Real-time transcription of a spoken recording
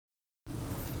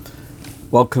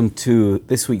Welcome to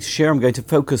this week's share. I'm going to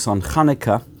focus on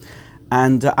Hanukkah,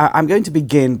 and I'm going to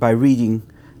begin by reading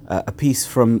a piece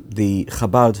from the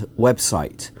Chabad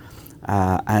website,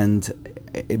 and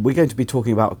we're going to be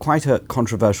talking about quite a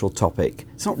controversial topic.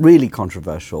 It's not really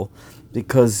controversial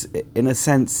because, in a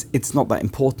sense, it's not that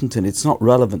important and it's not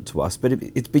relevant to us, but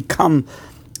it's become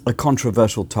a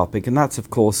controversial topic, and that's, of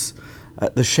course,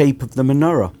 the shape of the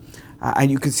menorah.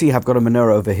 And you can see I've got a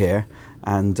menorah over here,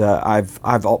 and I've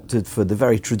opted for the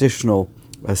very traditional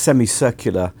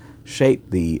semicircular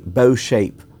shape, the bow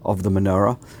shape of the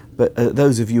menorah. But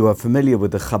those of you who are familiar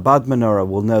with the Chabad menorah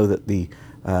will know that the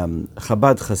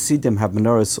Chabad Hasidim have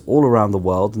menorahs all around the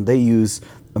world, and they use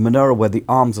a menorah where the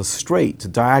arms are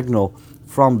straight, diagonal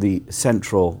from the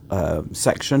central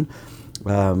section,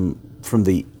 from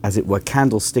the, as it were,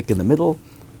 candlestick in the middle.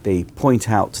 They point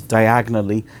out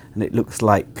diagonally, and it looks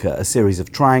like a series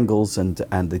of triangles, and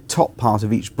the top part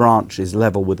of each branch is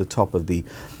level with the top of the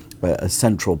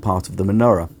central part of the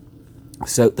menorah.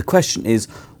 So the question is,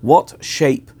 what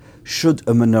shape should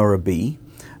a menorah be?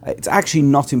 It's actually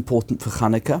not important for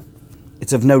Hanukkah.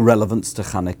 It's of no relevance to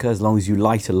Hanukkah as long as you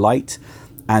light a light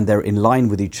and they're in line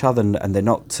with each other and they're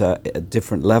not at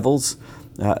different levels.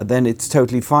 Then it's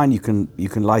totally fine. You can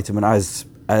light them, and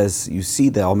as you see,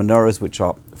 there are menorahs which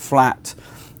are flat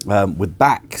with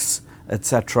backs,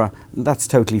 etc. That's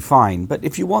totally fine. But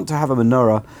if you want to have a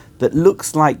menorah that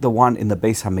looks like the one in the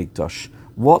Beis Hamikdash,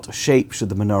 what shape should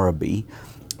the menorah be?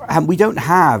 And we don't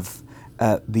have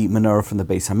the menorah from the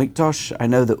Beis Hamikdash. I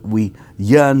know that we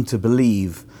yearn to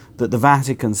believe that the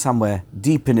Vatican, somewhere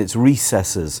deep in its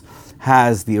recesses,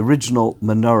 has the original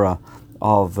menorah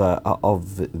of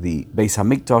the Beis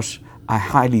Hamikdash. I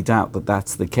highly doubt that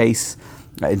that's the case.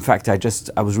 In fact, I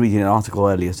was reading an article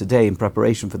earlier today in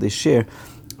preparation for this shir,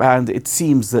 and it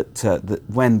seems that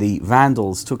when the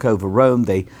Vandals took over Rome,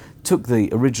 they took the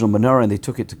original menorah and they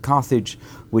took it to Carthage,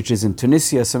 which is in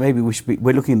Tunisia. So maybe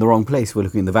we're looking in the wrong place. We're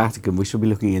looking in the Vatican. We should be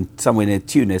looking in somewhere near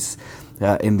Tunis,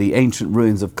 in the ancient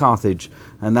ruins of Carthage,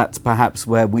 and that's perhaps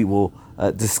where we will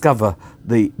discover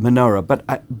the menorah.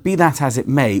 But be that as it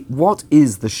may, what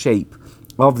is the shape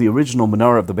of the original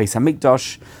menorah of the Beis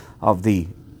Hamikdash, of the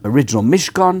original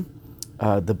Mishkan,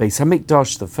 the Beis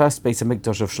Hamikdash, the first Beis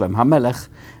Hamikdash of Shlomo HaMelech,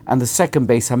 and the second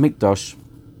Beis Hamikdash,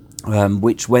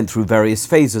 which went through various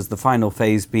phases, the final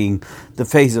phase being the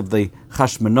phase of the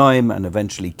Hashmonaim and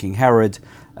eventually King Herod,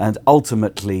 and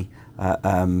ultimately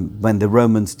when the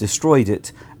Romans destroyed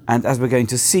it. And as we're going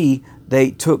to see, they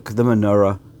took the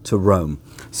menorah to Rome.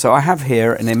 So I have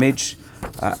here an image,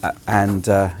 and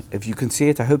if you can see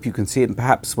it, I hope you can see it, and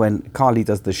perhaps when Carly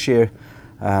does the shir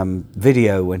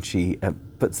video, when she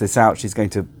puts this out, she's going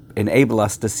to enable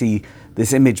us to see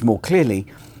this image more clearly.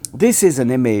 This is an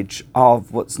image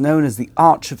of what's known as the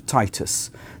Arch of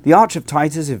Titus. The Arch of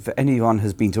Titus, if anyone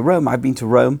has been to Rome, I've been to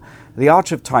Rome, the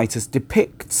Arch of Titus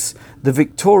depicts the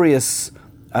victorious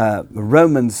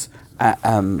Romans.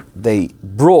 They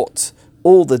brought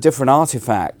all the different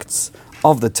artifacts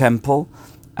of the temple,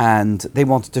 and they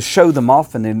wanted to show them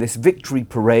off, and in this victory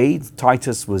parade,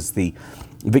 Titus was the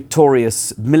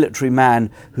victorious military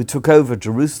man who took over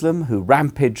Jerusalem, who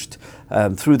rampaged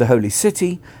through the holy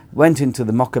city, went into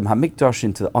the Mokum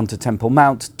HaMikdash, onto Temple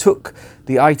Mount, took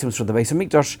the items from the Beis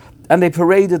Hamikdash, and they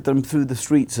paraded them through the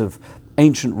streets of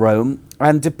ancient Rome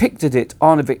and depicted it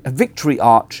on a victory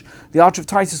arch, the Arch of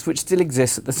Titus, which still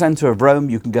exists at the center of Rome.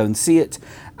 You can go and see it,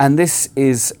 and this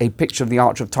is a picture of the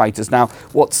Arch of Titus. Now,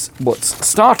 what's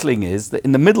startling is that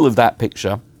in the middle of that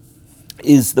picture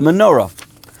is the menorah.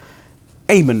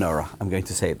 A menorah, I'm going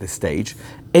to say at this stage.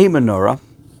 A menorah.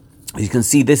 You can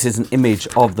see this is an image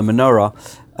of the menorah,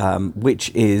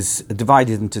 which is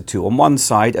divided into two. On one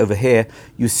side, over here,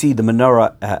 you see the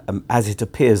menorah as it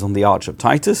appears on the Arch of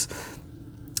Titus.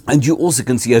 And you also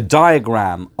can see a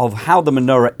diagram of how the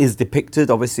menorah is depicted.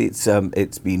 Obviously,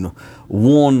 it's been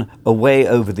worn away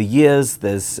over the years.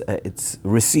 It's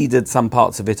receded. Some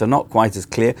parts of it are not quite as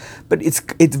clear, but it's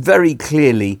very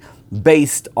clearly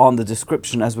based on the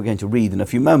description, as we're going to read in a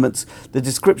few moments, the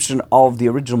description of the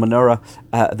original menorah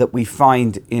that we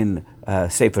find in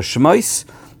Sefer Shemos.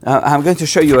 I'm going to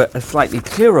show you a slightly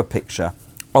clearer picture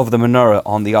of the menorah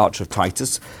on the Arch of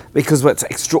Titus, because what's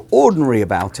extraordinary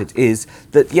about it is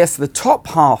that, yes, the top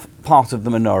part of the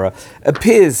menorah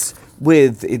appears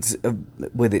with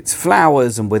its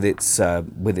flowers and with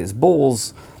its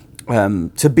balls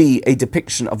to be a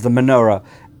depiction of the menorah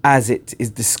as it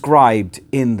is described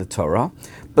in the Torah,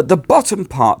 but the bottom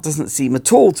part doesn't seem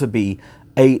at all to be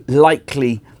a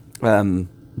likely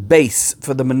base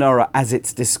for the menorah as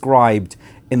it's described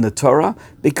in the Torah,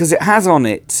 because it has on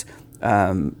it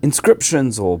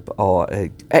inscriptions or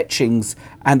etchings,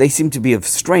 and they seem to be of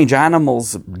strange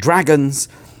animals, dragons,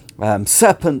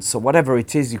 serpents, or whatever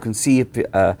it is. You can see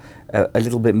a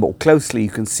little bit more closely, you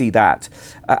can see that.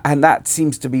 And that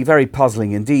seems to be very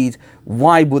puzzling indeed.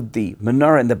 Why would the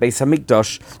menorah in the Beis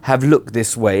HaMikdash have looked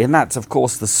this way? And that's, of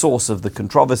course, the source of the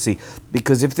controversy,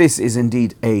 because if this is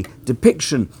indeed a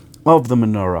depiction of the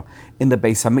menorah in the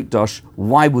Beis HaMikdash,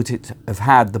 why would it have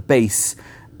had the base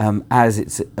as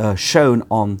it's shown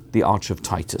on the Arch of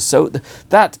Titus? So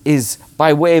that is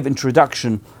by way of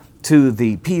introduction to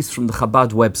the piece from the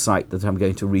Chabad website that I'm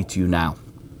going to read to you now.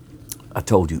 I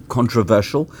told you,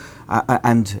 controversial,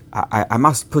 and I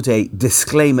must put a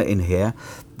disclaimer in here.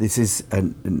 This is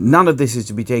none of this is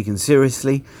to be taken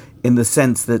seriously, in the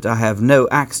sense that I have no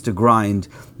axe to grind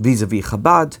vis-a-vis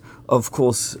Chabad. Of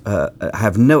course, I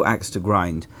have no axe to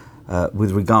grind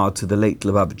with regard to the late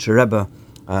Lubavitcher Rebbe,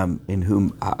 in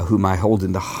whom I hold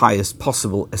in the highest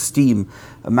possible esteem,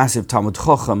 a massive Talmud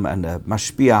Chochem and a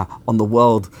mashpia on the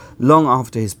world. Long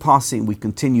after his passing, we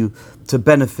continue to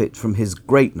benefit from his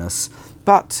greatness.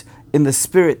 But in the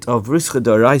spirit of Rischa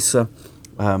D'Oraisa,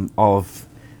 of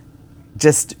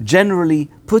just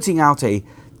generally putting out a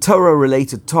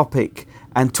Torah-related topic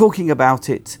and talking about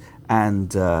it and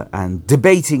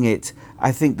debating it,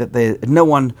 I think that no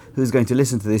one who's going to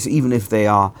listen to this, even if they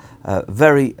are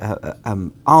very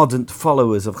ardent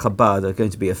followers of Chabad, are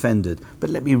going to be offended. But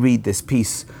let me read this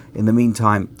piece in the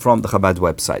meantime from the Chabad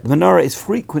website. The menorah is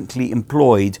frequently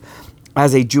employed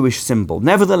as a Jewish symbol.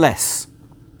 Nevertheless,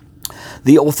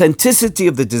 the authenticity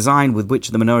of the design with which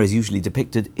the menorah is usually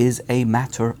depicted is a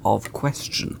matter of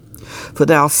question. For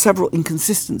there are several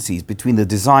inconsistencies between the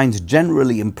designs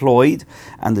generally employed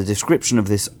and the description of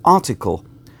this article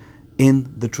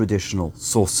in the traditional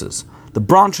sources. The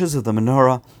branches of the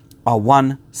menorah are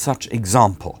one such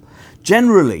example.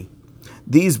 Generally,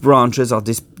 these branches are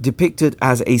depicted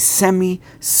as a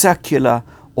semicircular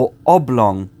or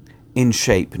oblong in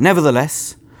shape.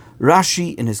 Nevertheless,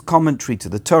 Rashi, in his commentary to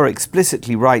the Torah,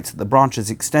 explicitly writes that the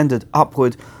branches extended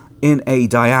upward in a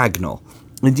diagonal.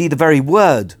 Indeed, the very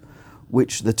word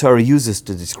which the Torah uses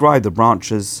to describe the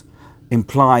branches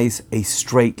implies a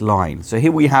straight line. So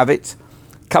here we have it,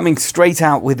 coming straight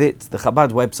out with it. The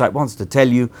Chabad website wants to tell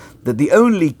you that the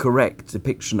only correct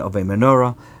depiction of a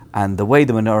menorah and the way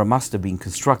the menorah must have been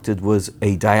constructed was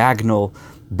a diagonal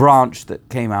branch that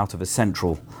came out of a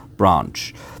central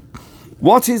branch.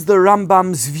 What is the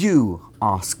Rambam's view?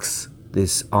 Asks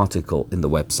this article in the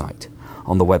website.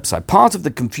 On the website, part of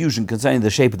the confusion concerning the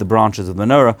shape of the branches of the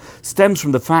menorah stems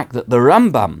from the fact that the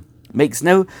Rambam makes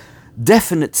no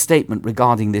definite statement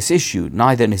regarding this issue,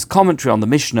 neither in his commentary on the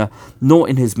Mishnah nor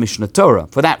in his Mishnah Torah.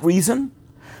 For that reason,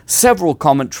 several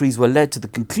commentaries were led to the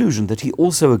conclusion that he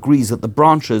also agrees that the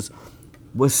branches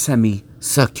were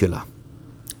semicircular.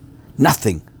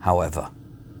 Nothing, however,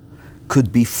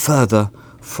 could be further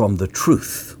from the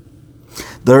truth.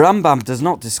 The Rambam does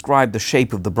not describe the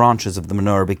shape of the branches of the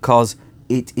menorah because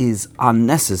it is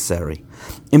unnecessary.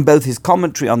 In both his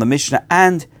commentary on the Mishnah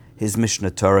and his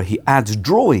Mishnah Torah, he adds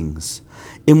drawings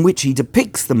in which he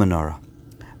depicts the menorah.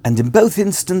 And in both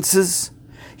instances,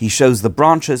 he shows the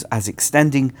branches as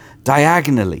extending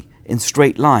diagonally in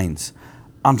straight lines.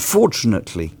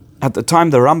 Unfortunately, at the time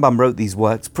the Rambam wrote these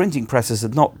works, printing presses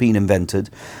had not been invented.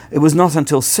 It was not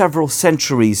until several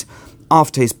centuries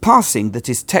after his passing that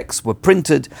his texts were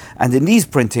printed, and in these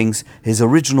printings, his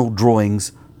original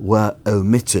drawings were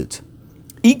omitted.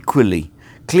 Equally,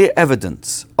 clear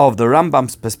evidence of the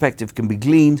Rambam's perspective can be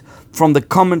gleaned from the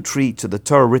commentary to the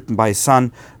Torah written by his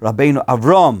son, Rabbeinu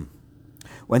Avram.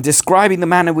 When describing the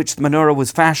manner in which the menorah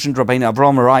was fashioned, Rabbeinu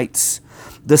Avram writes,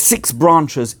 "The 6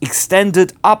 branches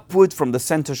extended upward from the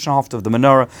center shaft of the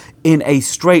menorah in a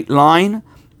straight line,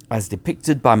 as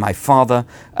depicted by my father,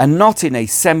 and not in a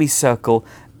semicircle,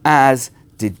 as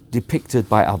depicted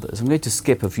by others." I'm going to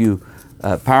skip a few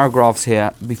paragraphs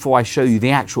here before I show you the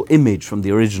actual image from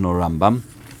the original Rambam.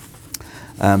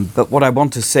 But what I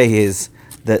want to say is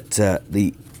that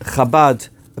the Chabad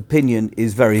opinion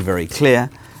is very, very clear.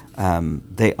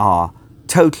 They are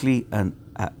totally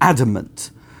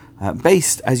adamant,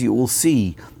 based, as you all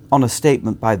see, on a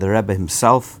statement by the Rebbe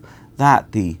himself,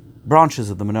 that the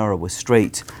branches of the menorah were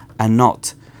straight and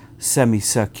not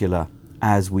semicircular,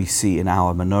 as we see in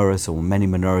our menorahs, or many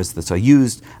menorahs that are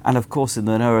used, and of course in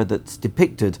the menorah that's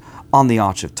depicted on the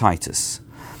Arch of Titus.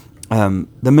 The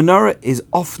menorah is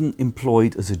often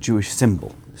employed as a Jewish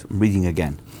symbol. So I'm reading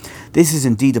again. This is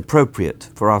indeed appropriate,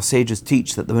 for our sages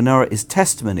teach that the menorah is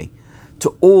testimony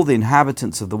to all the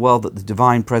inhabitants of the world that the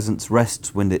divine presence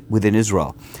rests within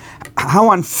Israel. How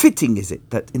unfitting is it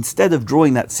that instead of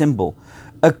drawing that symbol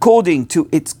According to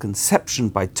its conception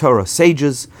by Torah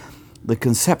sages, the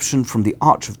conception from the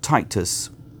Arch of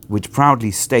Titus, which proudly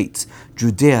states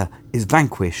Judea is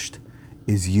vanquished,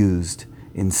 is used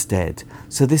instead.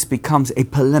 So this becomes a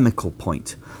polemical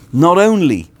point. Not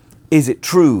only is it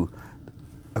true,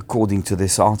 according to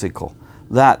this article,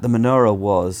 that the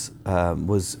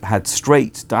menorah had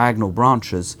straight diagonal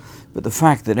branches, but the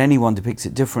fact that anyone depicts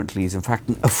it differently is in fact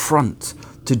an affront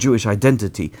to Jewish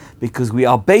identity, because we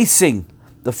are basing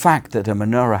the fact that a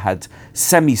menorah had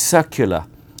semicircular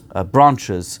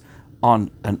branches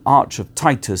on an Arch of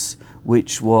Titus,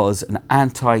 which was an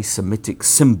anti-Semitic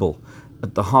symbol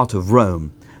at the heart of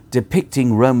Rome,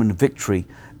 depicting Roman victory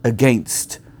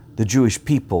against the Jewish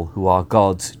people, who are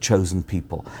God's chosen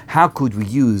people. How could we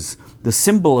use the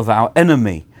symbol of our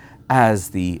enemy as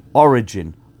the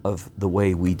origin of the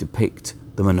way we depict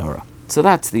the menorah? So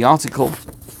that's the article,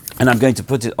 and I'm going to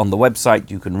put it on the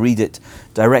website. You can read it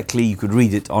directly. You could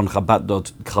read it on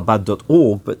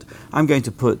chabad.org, but I'm going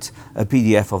to put a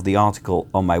PDF of the article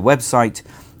on my website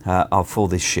for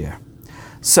this share.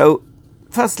 So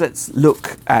first, let's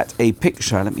look at a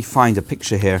picture. Let me find a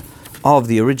picture here of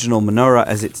the original menorah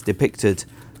as it's depicted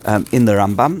in the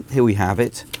Rambam. Here we have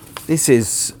it. This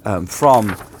is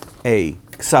from a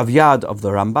Ksav Yad of the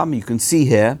Rambam. You can see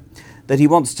here that he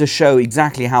wants to show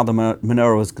exactly how the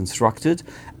menorah was constructed,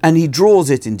 and he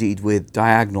draws it indeed with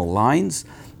diagonal lines.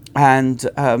 And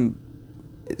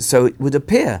so it would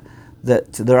appear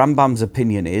that the Rambam's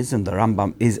opinion is, and the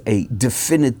Rambam is a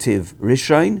definitive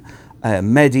Rishon, a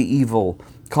medieval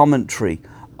commentary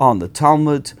on the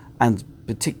Talmud, and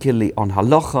particularly on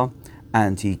halacha,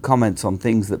 and he comments on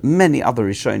things that many other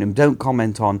Rishonim don't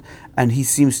comment on, and he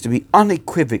seems to be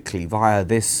unequivocally, via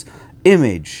this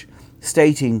image,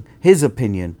 stating his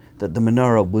opinion that the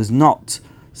menorah was not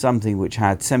something which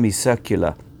had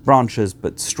semicircular branches,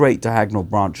 but straight diagonal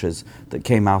branches that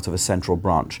came out of a central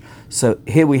branch. So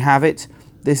here we have it.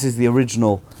 This is the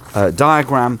original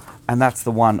diagram, and that's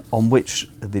the one on which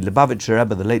the Lubavitcher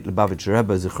Rebbe, the late Lubavitcher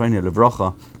Rebbe, Zichrono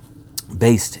Livrocha,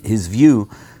 based his view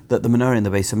that the menorah in the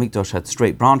Beis Hamikdash had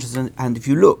straight branches. And if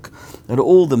you look at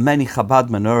all the many Chabad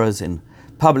menorahs in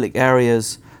public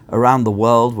areas around the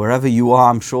world, wherever you are,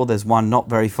 I'm sure there's one not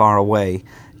very far away,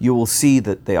 you will see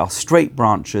that they are straight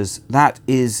branches. That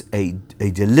is a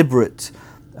deliberate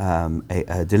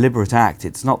deliberate act.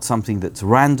 It's not something that's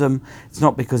random. It's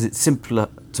not because it's simpler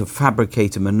to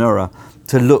fabricate a menorah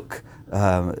to look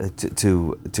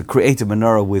to create a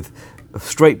menorah with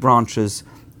straight branches.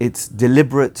 It's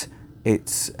deliberate,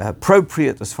 it's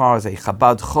appropriate as far as a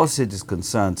Chabad Chosid is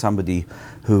concerned, somebody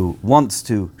who wants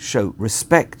to show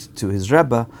respect to his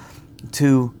Rebbe,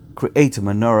 to create a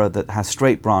menorah that has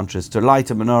straight branches. To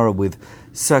light a menorah with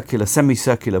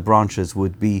semicircular branches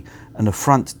would be an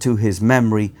affront to his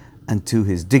memory and to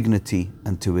his dignity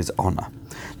and to his honor.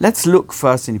 Let's look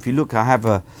first, and if you look, I have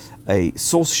a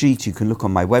source sheet. You can look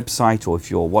on my website, or if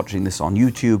you're watching this on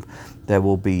YouTube, there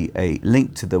will be a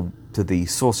link to the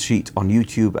source sheet on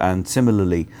YouTube, and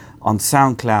similarly on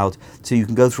SoundCloud, so you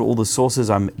can go through all the sources.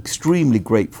 I'm extremely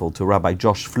grateful to Rabbi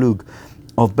Josh Flug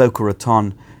of Boca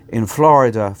Raton in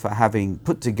Florida for having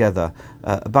put together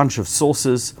a bunch of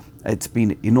sources. It's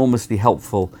been enormously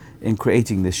helpful in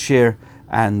creating this share,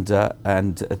 and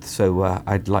so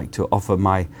I'd like to offer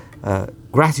my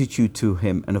gratitude to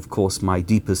him, and of course my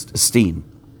deepest esteem.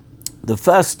 The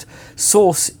first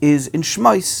source is in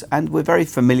Shmos, and we're very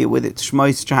familiar with it.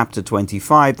 Shmos chapter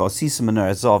 25, Vasisa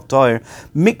Menorah Zav Toyer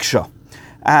Miksha.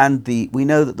 And we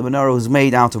know that the menorah was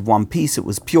made out of one piece. It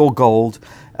was pure gold.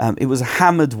 It was a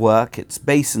hammered work. Its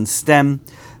base and stem.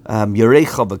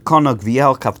 Yerecha v'konag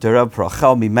v'yel kapterab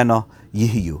prachel mimena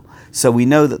yihiyu. So we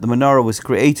know that the menorah was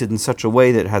created in such a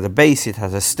way that it had a base, it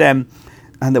had a stem,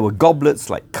 and there were goblets,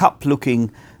 like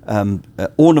cup-looking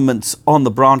ornaments on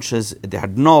the branches. It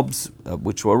had knobs,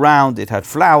 which were round. It had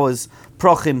flowers,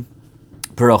 prochim,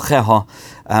 perocheha,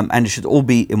 and it should all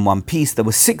be in one piece. There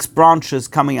were 6 branches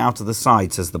coming out of the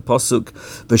side, says the Pasuk.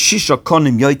 V'shisha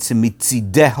konim yotzim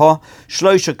mitzideha,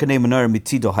 shloisha kanei menorah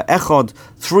mitzido ha'echad.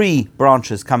 3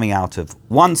 branches coming out of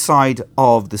one side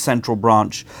of the central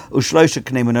branch. Ushloisha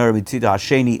kanei menorah mitzido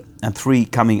ha'sheni, and 3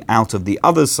 coming out of the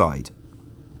other side.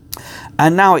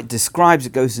 And now it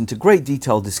goes into great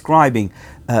detail describing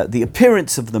the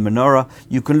appearance of the menorah.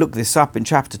 You can look this up in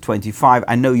chapter 25.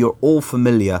 I know you're all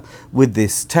familiar with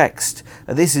this text.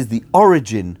 This is the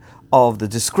origin of the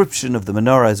description of the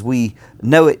menorah as we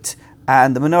know it.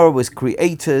 And the menorah was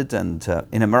created, and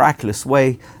in a miraculous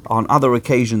way. On other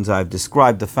occasions I've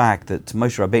described the fact that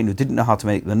Moshe Rabbeinu didn't know how to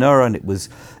make the menorah, and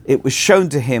it was shown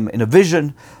to him in a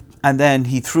vision. And then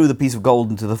he threw the piece of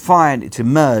gold into the fire, and it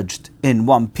emerged in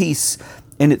one piece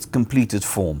in its completed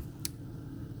form.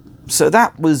 So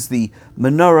that was the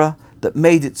menorah that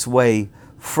made its way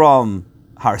from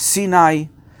Har Sinai,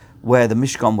 where the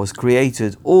Mishkan was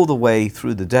created, all the way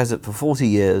through the desert for 40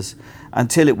 years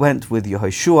until it went with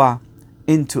Yehoshua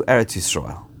into Eretz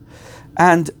Yisrael.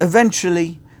 And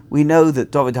eventually we know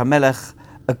that David HaMelech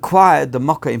acquired the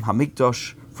Mokim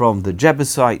HaMikdash from the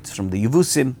Jebusites, from the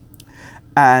Yevusim,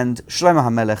 and Shlomo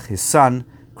HaMelech, his son,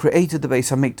 created the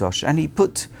Beis HaMikdash, and he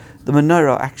put the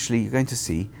menorah, actually you're going to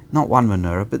see, not one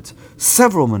menorah, but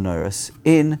several menorahs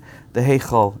in the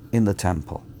Heichal, in the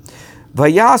temple.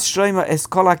 Vayas Shlomo es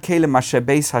kol hakelim asher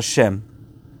beis Hashem,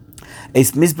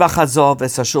 es mizbach hazav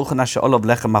es hashulchan asher olav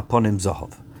lechem aponim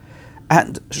zahav.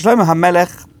 And Shlomo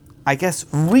HaMelech, I guess,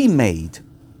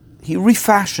 he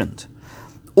refashioned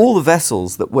all the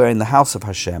vessels that were in the house of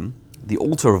Hashem, the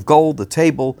altar of gold, the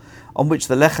table on which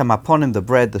the lechem aponim, the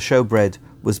bread, the showbread,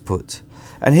 was put.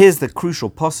 And here's the crucial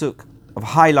pasuk. I've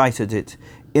highlighted it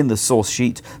in the source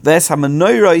sheet. Ves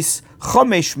ha-menorahs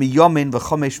chomesh miyomin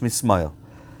v'chomesh mismail.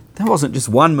 There wasn't just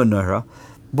one menorah.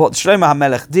 What Shlomo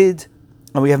HaMelech did,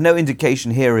 and we have no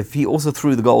indication here if he also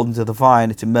threw the gold into the fire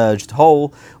and it emerged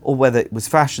whole, or whether it was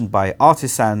fashioned by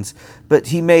artisans, but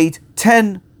he made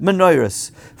 10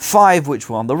 menorahs, 5 which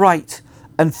were on the right,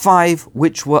 and 5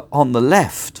 which were on the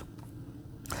left.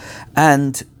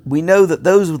 And we know that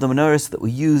those were the menorahs that were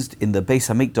used in the Beis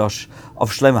HaMikdash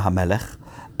of Shlomo HaMelech,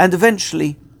 and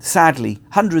eventually, sadly,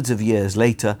 hundreds of years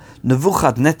later,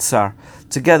 Nebuchadnezzar,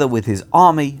 together with his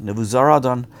army,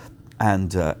 Nebuzaradan,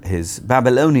 and his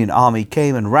Babylonian army,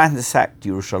 came and ransacked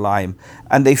Jerusalem,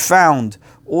 and they found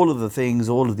all of the things,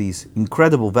 all of these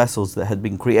incredible vessels that had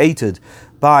been created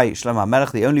by Shlomo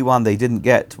HaMelech. The only one they didn't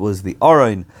get was the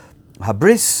Aron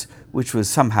Habris, which was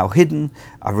somehow hidden.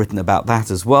 I've written about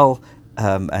that as well,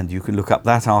 and you can look up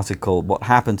that article, what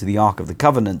happened to the Ark of the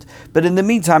Covenant. But in the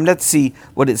meantime, let's see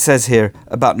what it says here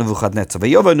about Nebuchadnezzar.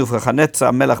 Vayova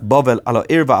Nebuchadnezzar melech Bavel alo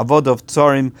ir va'avodov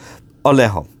tzorim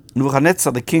oleho.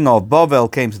 Nebuchadnezzar, the king of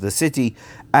Bavel, came to the city,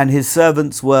 and his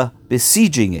servants were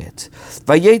besieging it.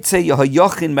 Vayetze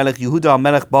Yehoyachin melech Yehuda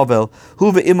melech Bavel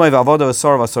hu ve'imoy va'avodav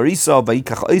asor v'asoriso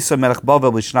vayikach oisa melech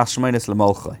Bavel b'shnas shmoines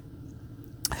lemolchoi.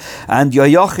 And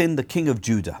Yehoiachin, the king of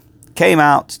Judah, came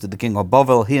out to the king of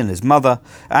Bavel, he and his mother,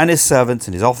 and his servants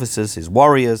and his officers, his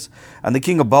warriors, and the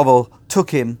king of Bavel took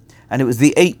him, and it was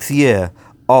the 8th year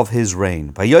of his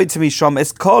reign.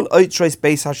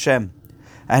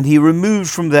 And he removed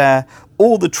from there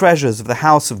all the treasures of the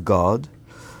house of God,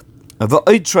 and the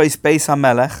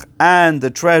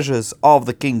treasures of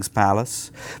the king's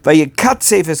palace.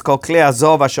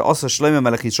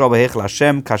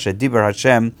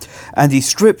 And he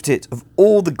stripped it of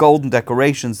all the golden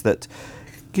decorations that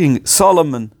King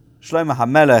Solomon, Shlomo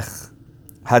HaMelech,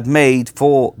 had made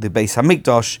for the Beis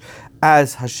HaMikdash,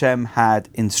 as Hashem had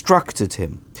instructed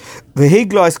him.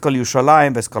 V'higlo es kol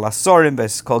Yushalayim, v'es kol Asorim,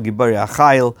 v'es kol Gibori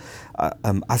Achayil,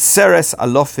 Aseres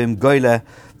Alofim Goyle,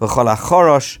 v'chol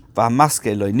Achorosh,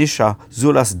 v'hamaske lo nisha,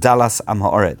 Zulas Dalas Am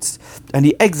Haaretz. And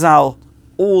he exiled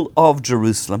all of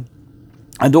Jerusalem,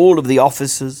 and all of the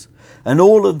officers, and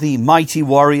all of the mighty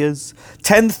warriors,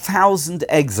 10,000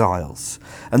 exiles,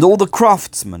 and all the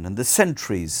craftsmen and the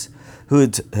sentries who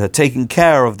had taken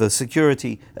care of the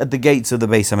security at the gates of the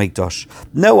Beis HaMikdash.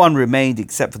 No one remained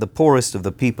except for the poorest of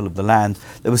the people of the land.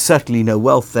 There was certainly no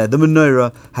wealth there. The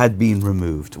menorah had been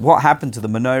removed. What happened to the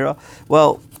menorah?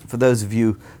 Well, for those of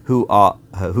you who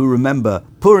remember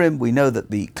Purim, we know that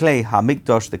the clay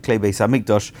HaMikdash, the clay Beis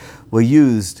HaMikdash, were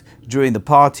used during the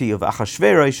party of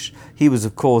Achashverosh. He was,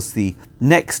 of course, the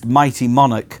next mighty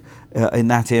monarch. In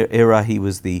that era, he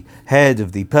was the head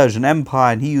of the Persian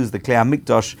Empire, and he used the Klei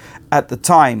HaMikdash at the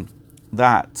time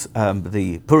that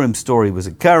the Purim story was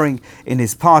occurring in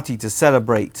his party to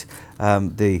celebrate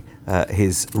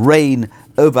his reign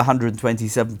over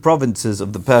 127 provinces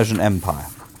of the Persian Empire.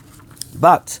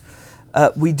 But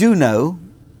we do know,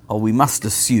 or we must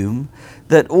assume,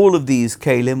 that all of these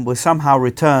Kalim were somehow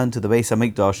returned to the Beis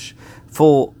HaMikdash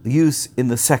for use in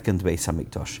the second Beis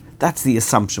HaMikdash. That's the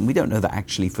assumption. We don't know that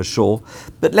actually for sure,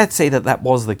 but let's say that that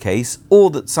was the case, or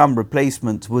that some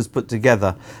replacement was put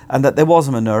together, and that there was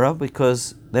a menorah,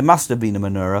 because there must have been a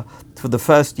menorah for the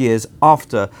first years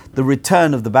after the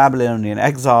return of the Babylonian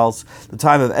exiles, the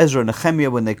time of Ezra and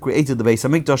Nehemiah, when they created the Beis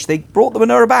HaMikdash. They brought the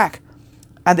menorah back,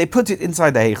 and they put it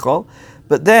inside the Heichal,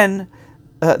 but then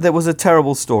there was a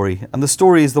terrible story, and the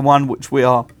story is the one which we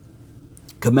are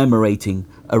commemorating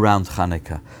around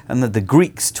Hanukkah, and that the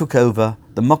Greeks took over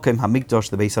the Mokem HaMikdash,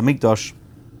 the Beis HaMikdash,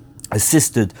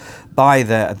 assisted by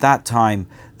at that time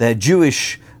their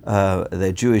Jewish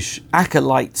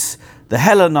acolytes, the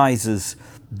Hellenizers,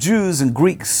 Jews and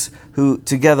Greeks who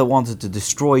together wanted to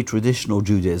destroy traditional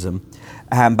Judaism.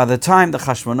 And by the time the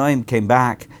Chashmonaim came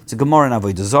back, it's a Gemara in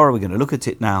Avodah Zarah, we're going to look at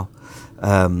it now,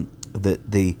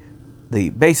 the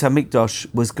Beis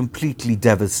HaMikdash was completely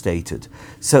devastated.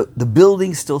 So the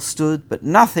building still stood, but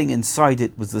nothing inside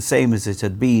it was the same as it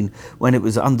had been when it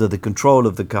was under the control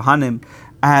of the Kohanim,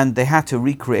 and they had to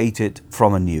recreate it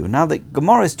from anew. Now the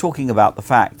Gemara is talking about the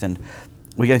fact, and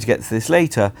we're going to get to this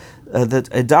later, that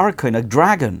a darakon, a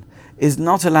dragon, is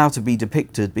not allowed to be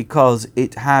depicted because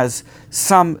it has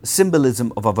some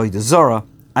symbolism of Avodah Zarah,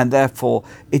 and therefore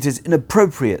it is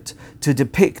inappropriate to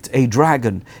depict a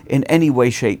dragon in any way,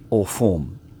 shape or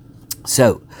form.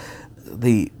 So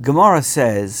the Gemara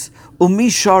says,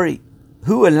 Umishari,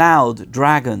 who allowed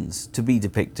dragons to be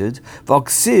depicted?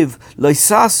 V'oksiv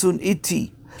loisasun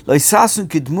iti, loisasun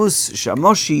kidmus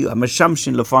shamoshi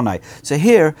amashamshin lefonai. So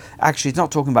here, actually, it's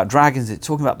not talking about dragons, it's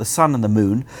talking about the sun and the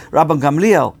moon. Rabban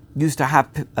Gamliel used to have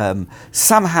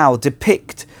somehow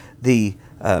depict the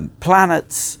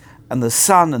planets and the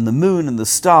sun and the moon and the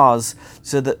stars,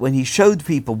 so that when he showed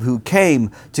people who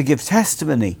came to give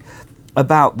testimony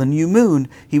about the new moon,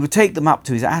 he would take them up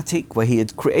to his attic where he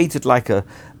had created like a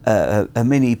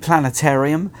mini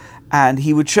planetarium, and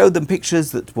he would show them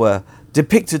pictures that were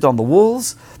depicted on the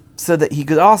walls, so that he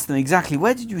could ask them exactly,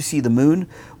 where did you see the moon,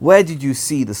 where did you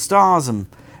see the stars, and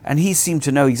he seemed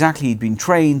to know exactly. He'd been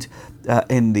trained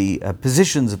in the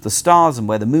positions of the stars and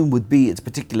where the moon would be at a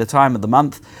particular time of the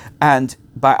month, and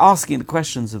by asking the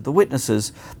questions of the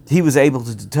witnesses, he was able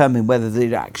to determine whether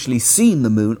they'd actually seen the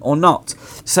moon or not.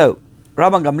 So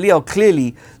Rabban Gamliel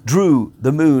clearly drew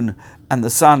the moon and the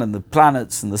sun and the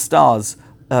planets and the stars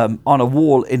on a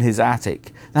wall in his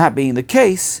attic. That being the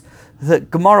case, the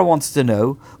Gemara wants to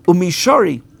know,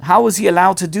 Umishori, how was he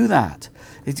allowed to do that?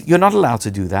 You're not allowed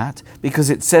to do that because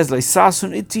it says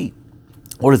Leisasun iti.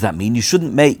 What does that mean? You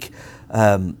shouldn't make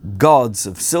gods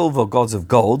of silver, gods of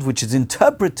gold, which is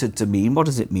interpreted to mean, what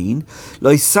does it mean?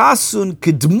 Loisasun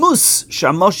kidmus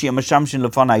shamoshi amashamshin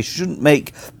lefanai. You shouldn't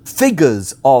make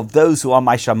figures of those who are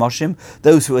my shamoshim,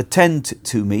 those who attend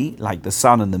to me, like the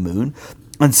sun and the moon,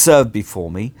 and serve before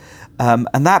me.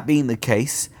 And that being the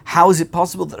case, how is it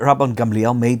possible that Rabban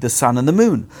Gamliel made the sun and the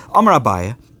moon? Amar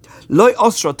Abaye,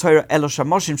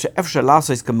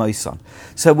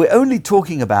 so we're only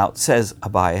talking about, says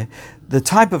Abaye, the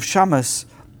type of shamus,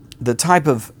 the type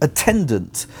of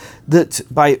attendant that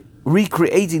by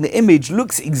recreating the image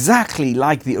looks exactly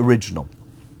like the original.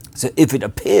 So if it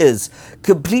appears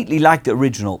completely like the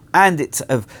original and it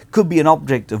could be an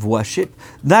object of worship,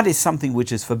 that is something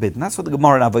which is forbidden. That's what the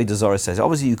Gemara in Avodah Zarah says.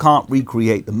 Obviously you can't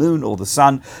recreate the moon or the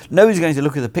sun. Nobody's going to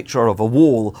look at a picture of a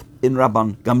wall in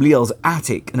Rabban Gamliel's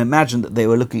attic and imagine that they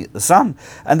were looking at the sun.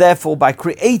 And therefore by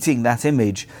creating that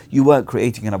image, you weren't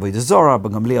creating an Avodah Zarah.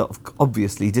 Rabban Gamliel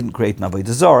obviously didn't create an Avodah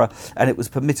Zarah, and it was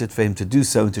permitted for him to do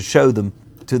so and to show them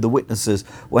to the witnesses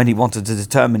when he wanted to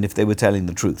determine if they were telling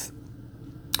the truth.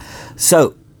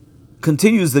 So,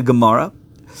 continues the Gemara,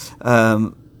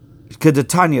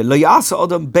 Kedatanya, Lo yasa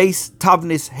odam beis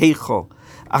tavnis heicho,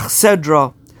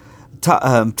 achsedra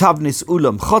tavnis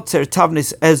ulam, chotzer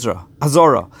tavnis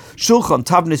azora, shulchan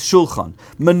tavnis shulchan,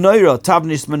 menorah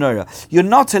tavnis menorah. You're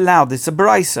not allowed, this is a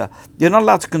baraisa, you're not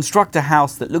allowed to construct a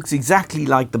house that looks exactly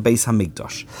like the Beis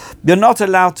HaMikdash. You're not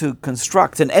allowed to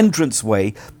construct an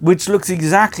entranceway which looks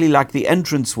exactly like the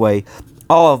entranceway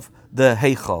of the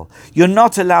Heichal. You're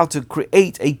not allowed to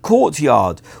create a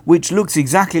courtyard which looks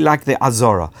exactly like the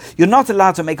Azora. You're not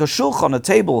allowed to make a shulchan, a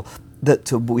table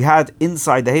that we had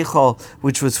inside the Heichal,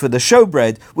 which was for the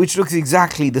showbread, which looks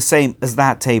exactly the same as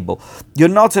that table. You're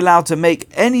not allowed to make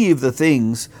any of the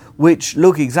things which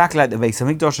look exactly like the Beis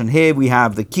HaMikdash, and here we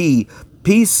have the key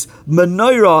piece,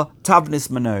 menorah tavnis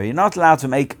menorah. You're not allowed to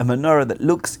make a menorah that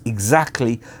looks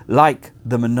exactly like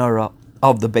the menorah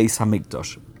of the Beis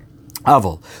HaMikdash.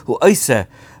 Aval, who oise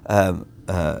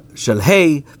shel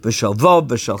hey, v'shel vav,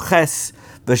 v'shel ches,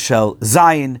 v'shel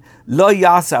zayin, lo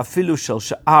yasa afilu shel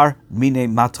sha'ar mine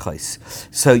matchais.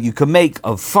 So you can make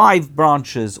of 5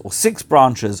 branches, or 6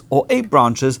 branches, or 8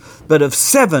 branches, but of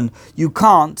 7 you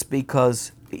can't,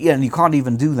 because you can't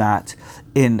even do that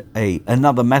in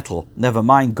another metal. Never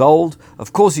mind gold.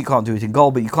 Of course you can't do it in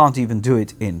gold, but you can't even do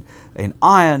it in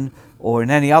iron, or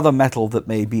in any other metal that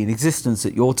may be in existence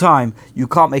at your time. You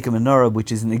can't make a menorah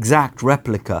which is an exact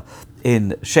replica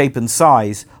in shape and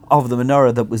size of the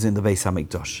menorah that was in the Beis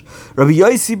HaMikdash. Rabbi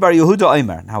Yossi bar Yehuda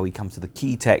Omer, now we come to the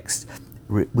key text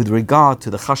with regard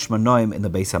to the Chashmonaim in the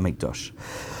Beis HaMikdash.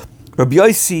 Rabbi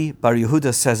Yossi bar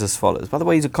Yehuda says as follows. By the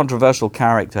way, he's a controversial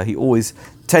character. He always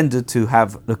tended to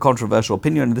have a controversial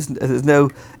opinion, and there's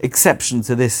no exception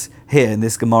to this here in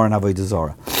this Gemara in Avodah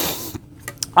Zarah.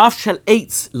 Afshel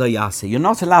eitz lo yase. You're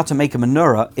not allowed to make a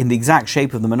menorah in the exact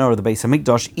shape of the menorah of the Beis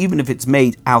Hamikdash, even if it's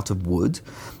made out of wood.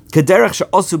 Kederech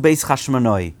she'osu Beis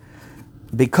Chashmonai,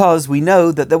 because we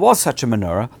know that there was such a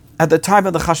menorah at the time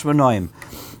of the Chashmonaim.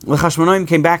 The Chashmonaim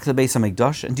came back to the Beis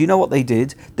Hamikdash, and do you know what they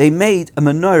did? They made a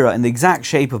menorah in the exact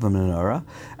shape of a menorah,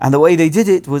 and the way they did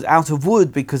it was out of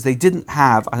wood, because they didn't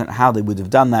have, I don't know how they would have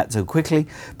done that so quickly,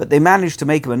 but they managed to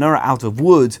make a menorah out of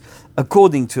wood,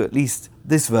 according to at least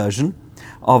this version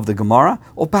of the Gemara,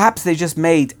 or perhaps they just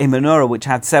made a menorah which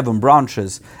had 7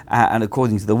 branches, and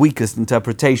according to the weakest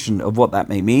interpretation of what that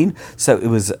may mean, so it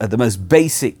was the most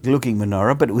basic looking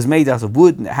menorah, but it was made out of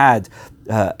wood and it had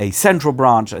a central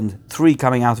branch and 3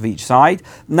 coming out of each side,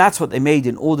 and that's what they made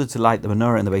in order to light the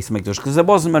menorah in the Beis Hamikdash, because there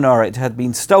wasn't menorah, it had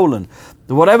been stolen.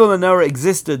 Whatever menorah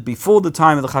existed before the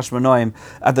time of the Chashmonaim,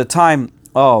 at the time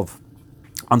of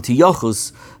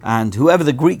Antiochus, and whoever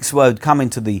the Greeks were would come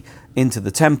into the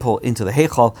temple, into the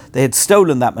Heichal, they had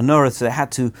stolen that menorah, so they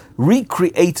had to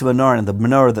recreate a menorah, and the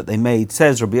menorah that they made,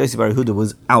 says Rabbi Yossi bar Yehuda,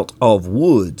 was out of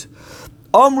wood.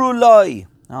 Omru loi.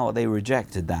 Oh, they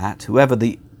rejected that. Whoever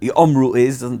the Omru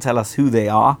is, doesn't tell us who they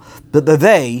are, but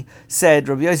they said,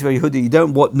 Rabbi Yossi bar Yehuda, you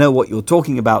don't know what you're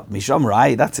talking about,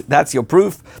 Mishomrai, that's your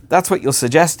proof, that's what you're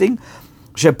suggesting.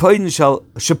 Shepudin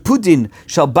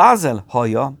shall bazel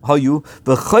hayu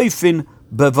v'choifin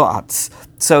bevatz.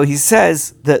 So he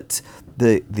says that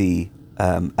the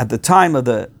at the time of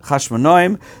the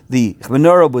Chashmonaim, the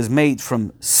menorah was made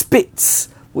from spits,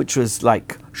 which was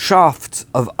like shafts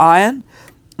of iron,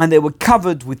 and they were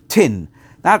covered with tin.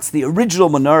 That's the original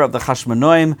menorah of the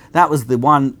Chashmonaim. That was the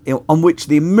one on which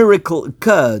the miracle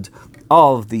occurred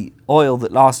of the oil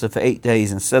that lasted for 8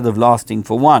 days instead of lasting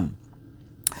for 1.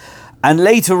 And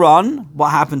later on, what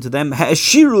happened to them?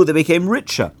 Ha'ashiru, they became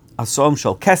richer. Asom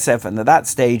shel kesef, and at that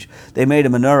stage, they made a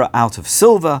menorah out of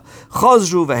silver.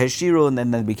 Chazru v'hashiru, and then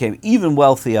they became even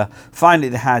wealthier. Finally,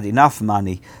 they had enough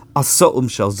money. Asom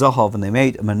shel zahov, and they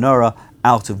made a menorah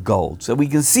out of gold. So we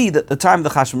can see that at the time of the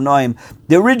Chashmonaim,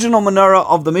 the original menorah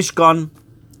of the Mishkan,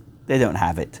 they don't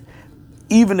have it.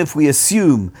 Even if we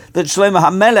assume that Shlomo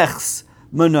HaMelech's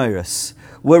menorahs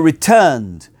were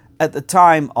returned at the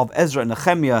time of Ezra and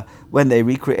Nehemiah, when they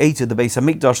recreated the Beis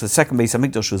Hamikdash, the second Beis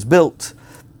Hamikdash was built.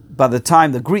 By the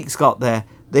time the Greeks got there,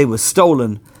 they were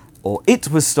stolen, or it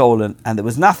was stolen, and there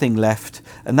was nothing left.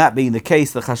 And that being the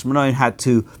case, the Chashmonaim had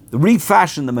to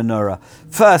refashion the menorah,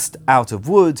 first out of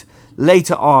wood,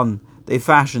 later on they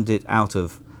fashioned it out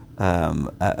of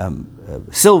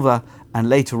silver, and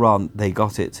later on they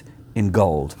got it in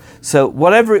gold. So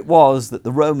whatever it was that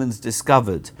the Romans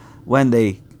discovered when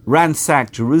they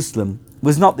ransacked Jerusalem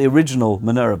was not the original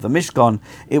menorah of the Mishkan.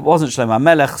 It wasn't Shlomo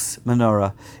HaMelech's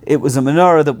menorah. It was a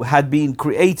menorah that had been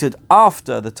created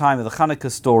after the time of the Hanukkah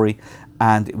story,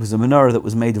 and it was a menorah that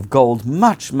was made of gold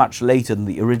much, much later than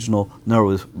the original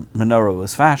menorah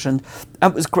was fashioned,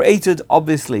 and was created,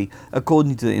 obviously,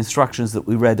 according to the instructions that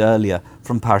we read earlier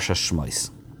from Parshas Shmos.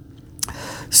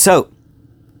 So,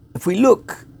 if we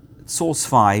look at source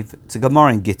 5, it's a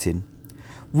Gemara in Gittin.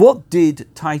 What did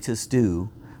Titus do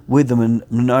with the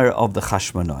menorah of the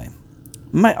Chashmonaim?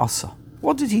 Me'asa.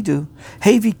 What did he do?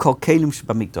 Hevi kol kelim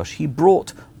shebamikdash. He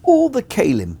brought all the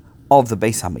kelim of the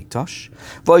Beis Hamikdash.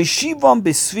 V'yishivam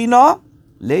b'sfina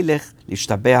leilech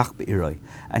lishtabeach be'iroi.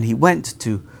 And he went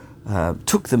to,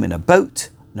 took them in a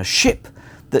boat, in a ship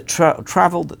that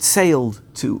traveled, that sailed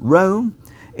to Rome,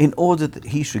 in order that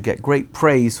he should get great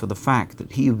praise for the fact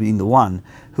that he had been the one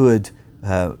who had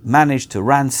managed to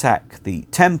ransack the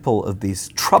temple of these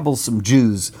troublesome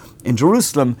Jews in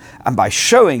Jerusalem, and by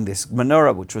showing this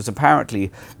menorah, which was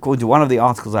apparently, according to one of the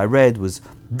articles I read, was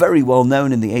very well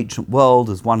known in the ancient world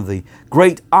as one of the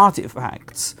great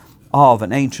artifacts of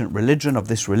an ancient religion, of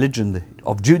this religion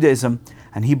of Judaism,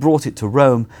 and he brought it to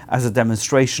Rome as a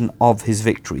demonstration of his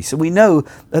victory. So we know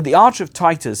that the Arch of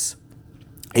Titus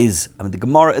is, the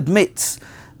Gemara admits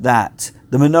that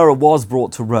the menorah was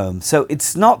brought to Rome. So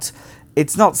it's not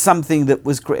something that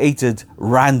was created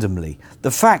randomly.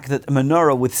 The fact that a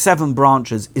menorah with 7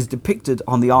 branches is depicted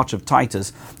on the Arch of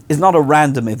Titus is not a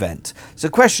random event. So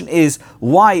the question is,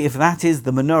 why, if that is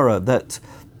the menorah that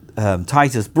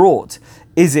Titus brought,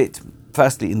 is it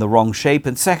firstly in the wrong shape,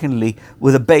 and secondly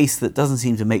with a base that doesn't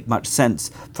seem to make much sense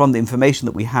from the information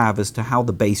that we have as to how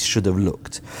the base should have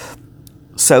looked?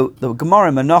 So the Gemara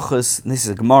in Menachos, and this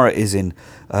is a Gemara is in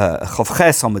Chof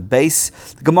Ches Amud Beis.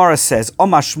 The Gemara says,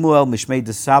 Omar Shmuel Mishmei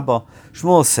de Saba.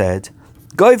 Shmuel said,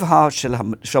 Goivha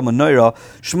shel menorah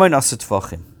shmoin asa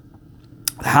tefachim.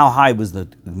 How high was the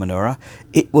menorah?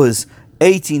 It was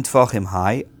 18 tefachim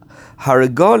high.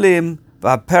 Haragolim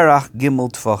v'aperach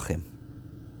gimel tefachim.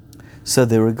 So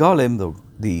the regalim, the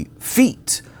the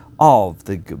feet of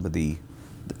the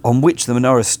on which the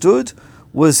menorah stood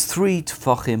was 3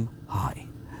 tefachim high.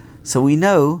 So we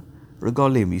know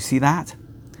regolim. You see that?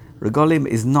 Regolim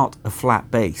is not a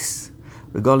flat base.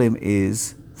 Regolim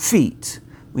is feet.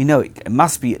 We know it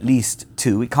must be at least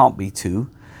 2. It can't be 2.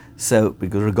 So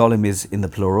because regolim is in the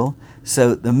plural.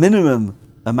 So the minimum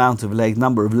amount of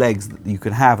number of legs that you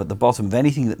can have at the bottom of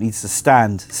anything that needs to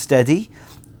stand steady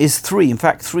is 3. In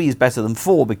fact, 3 is better than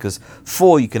 4 because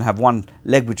 4 you can have one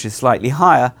leg which is slightly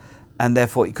higher and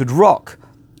therefore it could rock.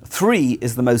 3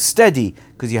 is the most steady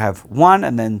because you have 1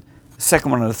 and then the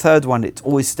second one and the third one, it's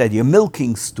always steady. A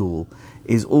milking stool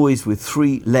is always with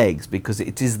 3 legs because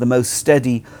it is the most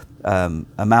steady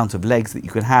amount of legs that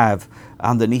you can have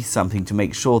underneath something to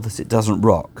make sure that it doesn't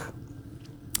rock.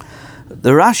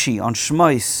 The Rashi on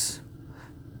Shmois,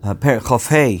 Perek Chof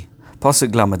Hei,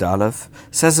 Pasuk Lamed Aleph,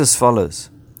 says as follows: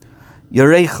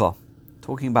 Yorecha,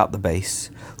 talking about the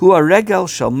base, Hu regel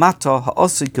shel mata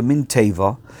ha'osik kamin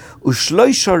teva,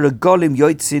 ushloisha regolim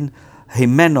yoitzin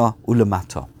himena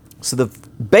ulemata. So the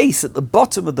base at the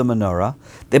bottom of the menorah,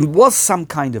 there was some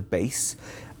kind of base,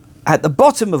 at the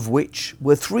bottom of which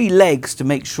were 3 legs to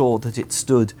make sure that it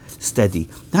stood steady.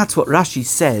 That's what Rashi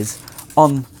says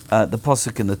on the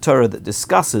Pasuk in the Torah that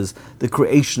discusses the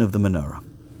creation of the menorah.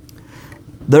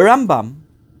 The Rambam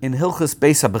in Hilchos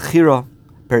Beis HaBechira,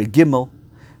 Perek Gimel,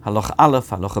 Halacha Aleph,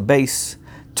 Halacha Beis,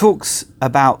 talks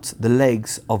about the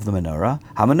legs of the menorah.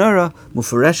 HaMenorah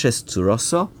mufareshes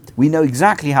tzurasa. We know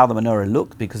exactly how the menorah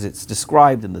looked because it's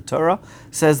described in the Torah,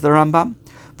 says the Rambam.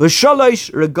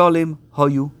 V'shalosh regolim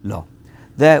hoyu lo.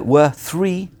 There were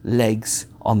 3 legs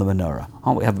on the menorah.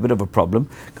 Oh, we have a bit of a problem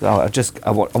because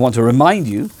I want to remind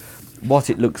you what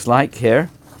it looks like here.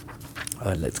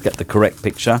 Let's get the correct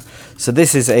picture. So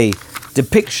this is a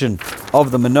depiction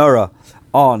of the menorah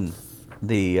on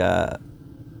the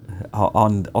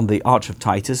on the Arch of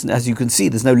Titus, and as you can see,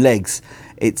 there's no legs.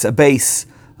 It's a base.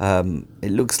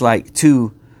 It looks like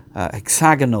 2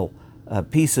 hexagonal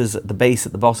pieces at the base,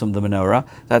 at the bottom of the menorah.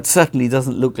 That certainly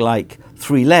doesn't look like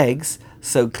 3 legs.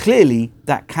 So clearly,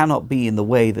 that cannot be in the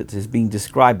way that is being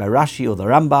described by Rashi or the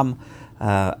Rambam,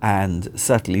 and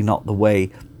certainly not the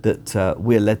way that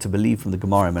we're led to believe from the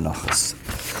Gemara Menachos.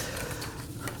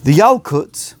 The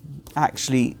Yalkut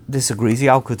actually disagrees. The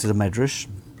Yalkut is a medrash.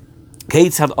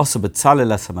 Says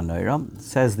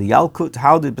the Yalkut,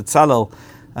 how did Betzalel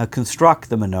construct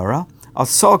the menorah?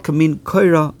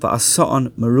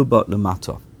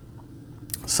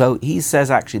 So he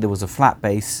says actually there was a flat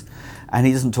base, and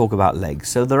he doesn't talk about legs.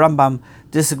 So the Rambam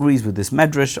disagrees with this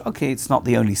medrash. Okay, it's not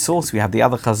the only source. We have the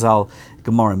other Chazal,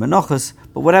 Gemara Menachos,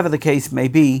 but whatever the case may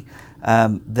be,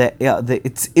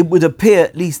 it would appear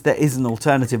at least there is an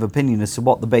alternative opinion as to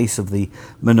what the base of the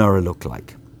menorah looked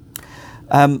like.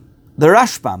 The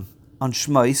Rashbam on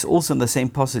Shmois, also in the same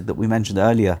pasuk that we mentioned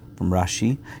earlier from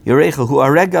Rashi, Yorecha hu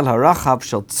aregal harachab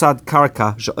shel tzad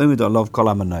karka she'omid alav kol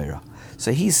hamenorah.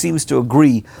 So he seems to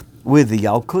agree with the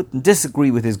Yalkut and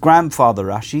disagree with his grandfather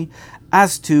Rashi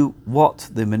as to what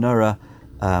the menorah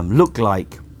looked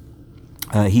like.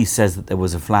 He says that there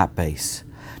was a flat base.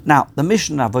 Now, the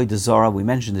Mishnah Avodah Zarah, we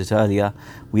mentioned it earlier,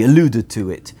 we alluded to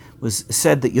it, was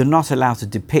said that you're not allowed to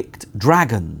depict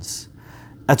dragons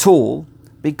at all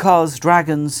because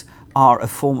dragons are a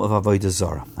form of Avodah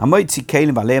Zarah. Amoitzi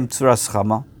kelim aleim tzuras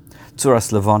chama,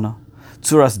 tzuras levana,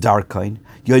 tzuras darkain,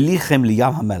 yolichem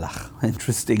liyam hamelach.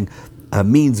 Interesting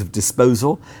means of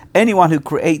disposal. Anyone who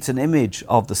creates an image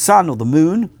of the sun or the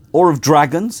moon or of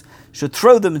dragons should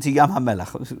throw them into Yam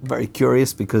HaMelech. Very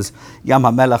curious because Yam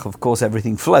HaMelech, of course,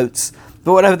 everything floats.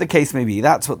 But whatever the case may be,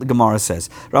 that's what the Gemara says.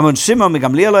 Ramon Shimon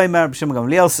Megamliel Omer, Shimon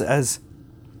Gamliel says,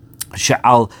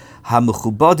 Sha'al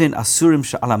HaMechubadin Asurim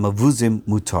Sha'al HaMavuzim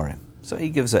Mutorim. So he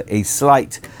gives a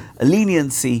slight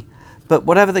leniency, but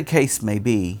whatever the case may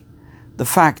be, the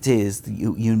fact is that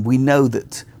we know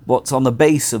that what's on the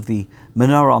base of the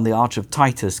menorah on the Arch of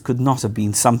Titus could not have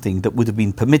been something that would have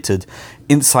been permitted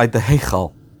inside the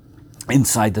Heichal,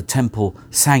 inside the temple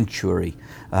sanctuary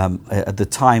at the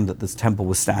time that this temple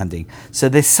was standing. So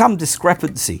there's some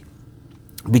discrepancy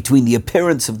between the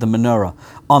appearance of the menorah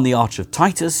on the Arch of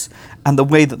Titus and the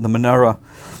way that the menorah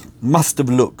must have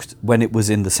looked when it was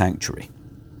in the sanctuary.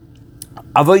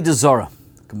 Avodah Zarah,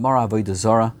 Gemara Avodah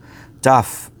Zarah,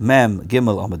 Daf Mem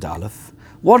Gimel Amud Aleph.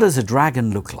 What does a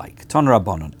dragon look like? Ton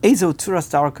Rabbanon. Ezo Turas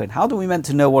Darkain. How do we meant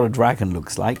to know what a dragon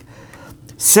looks like?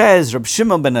 Says Reb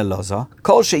Shimon ben Elazar,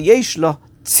 Kol sheyesh lo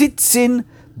tzitzin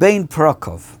bein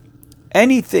prakov.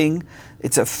 Anything,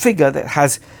 it's a figure that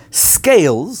has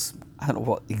scales, I don't know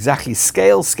what exactly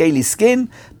scales, scaly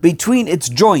skin, between its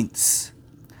joints.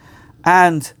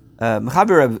 And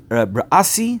Mechaber Reb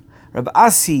Asi, Rabbi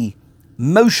Asi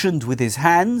motioned with his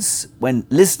hands when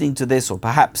listening to this, or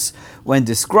perhaps when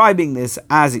describing this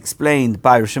as explained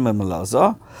by Rav Shimon ben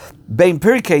Elazar. Bein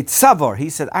Pirkei Tzavar, he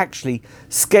said actually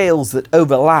scales that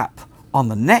overlap on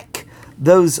the neck,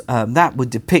 those that would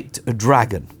depict a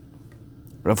dragon.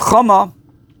 Rav Chama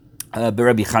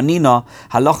Rabbi Chanina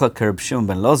halacha Reb Shimon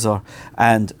ben Elazar,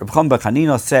 and Reb Chama ben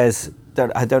Chanina says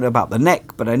that I don't know about the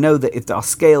neck, but I know that if there are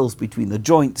scales between the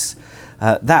joints,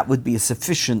 that would be a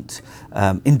sufficient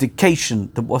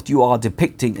indication that what you are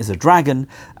depicting is a dragon,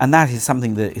 and that is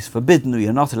something that is forbidden.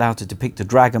 You're not allowed to depict a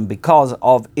dragon because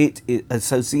of its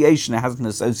association. It has an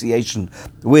association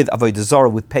with Avodah Zarah,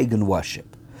 with pagan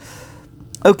worship.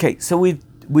 Okay, so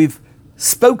we've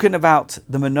spoken about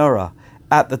the menorah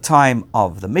at the time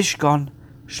of the Mishkan,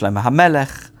 Shlomo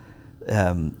HaMelech,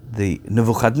 the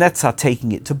Nebuchadnezzar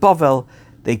taking it to Bavel.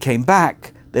 They came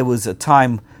back. There was a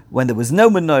time when there was no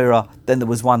menorah, then there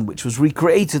was one which was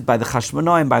recreated by the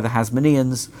Chashmonaim, by the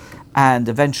Hasmoneans, and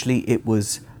eventually it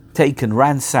was taken,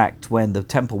 ransacked, when the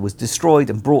temple was destroyed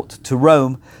and brought to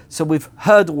Rome. So we've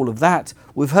heard all of that.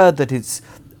 We've heard that it's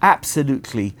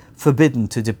absolutely forbidden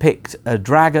to depict a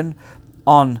dragon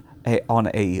on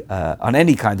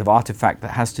any kind of artifact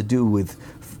that has to do with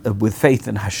faith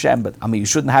in Hashem, but I mean you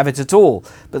shouldn't have it at all,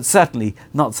 but certainly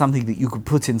not something that you could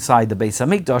put inside the Beis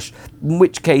Hamikdash, in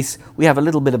which case we have a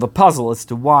little bit of a puzzle as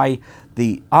to why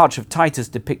the Arch of Titus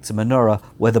depicts a menorah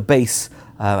where the base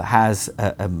has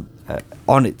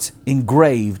on it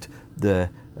engraved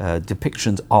the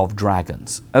depictions of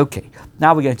dragons. Okay,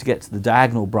 now we're going to get to the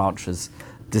diagonal branches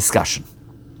discussion.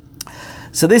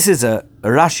 So this is a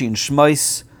Rashi in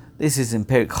Shmos. This is in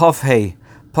Perek Chof Hei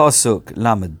Pasuk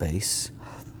Lamed Beis.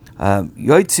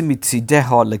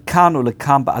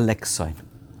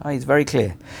 It's very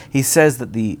clear. He says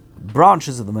that the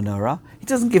branches of the menorah, he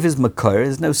doesn't give his makor,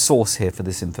 there's no source here for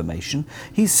this information.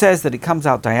 He says that it comes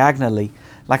out diagonally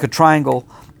like a triangle.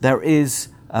 There is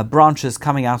branches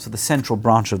coming out of the central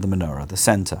branch of the menorah, the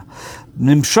center.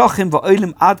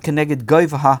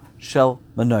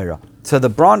 So the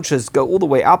branches go all the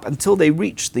way up until they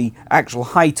reach the actual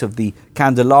height of the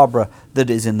candelabra that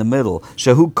is in the middle.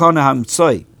 Shehu konaham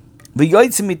tzoi. So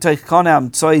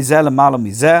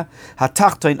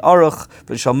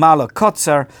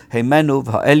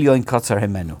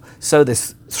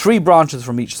this there's three branches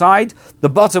from each side. The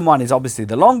bottom one is obviously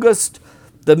the longest,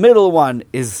 the middle one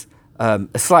is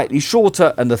slightly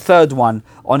shorter, and the third one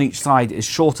on each side is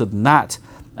shorter than that,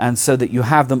 and so that you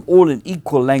have them all in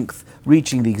equal length,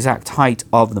 reaching the exact height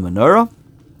of the menorah.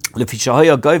 So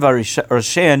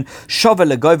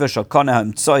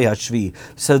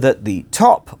that the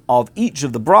top of each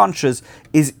of the branches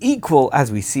is equal,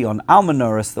 as we see on our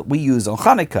menorahs that we use on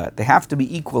Hanukkah. They have to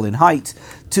be equal in height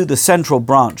to the central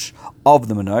branch of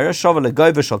the menorah,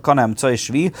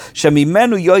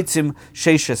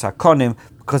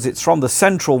 because it's from the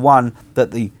central one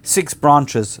that the six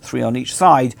branches, three on each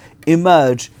side,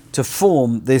 emerge to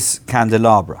form this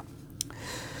candelabra.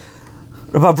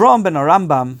 Rabbi Avraham ben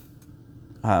Arambam,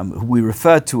 who we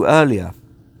referred to earlier,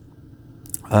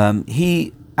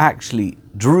 he actually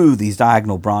drew these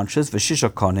diagonal branches, v'shisha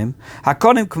konim.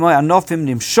 Hakonim k'moi anofim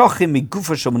nimshochim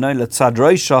migufa shomonoi letzad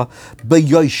roisha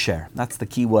b'yosher. That's the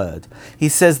key word. He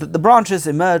says that the branches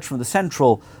emerged from the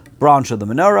central branch of the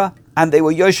menorah, and they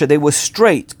were yosher, they were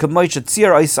straight, k'moi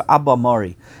shetzir oisa abba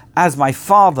mori, as my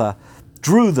father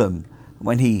drew them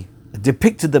when he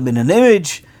depicted them in an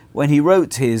image. When he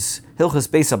wrote his Hilchos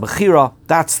Beis HaBechira,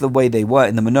 that's the way they were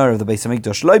in the menorah of the Beis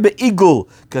HaMikdash. Lo be'igul,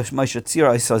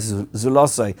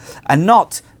 and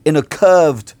not in a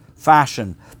curved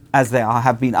fashion, as there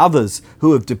have been others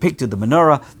who have depicted the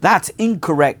menorah. That's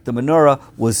incorrect. The menorah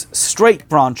was straight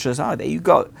branches. There you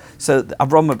go. So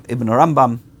Avraham ibn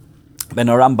Arambam, Ben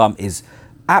Arambam, is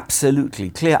absolutely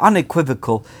clear,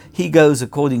 unequivocal. He goes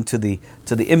according to the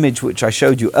image which I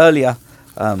showed you earlier,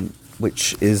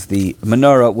 which is the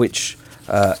menorah which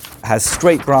has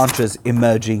straight branches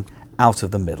emerging out of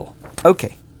the middle.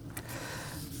 Okay.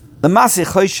 The Masech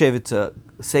Choshev, it's a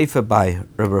sefer by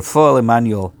Rabbi Rafael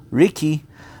Emanuel Ricci,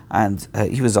 and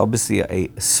he was obviously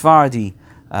a Sephardi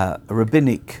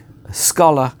rabbinic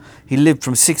scholar. He lived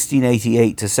from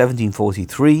 1688 to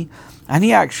 1743, and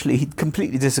he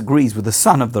completely disagrees with the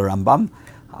son of the Rambam.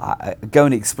 Go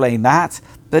and explain that.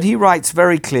 But he writes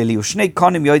very clearly, and he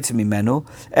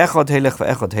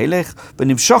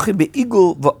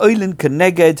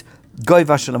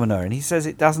says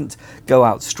it doesn't go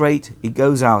out straight, it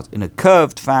goes out in a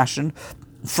curved fashion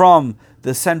from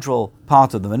the central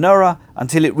part of the menorah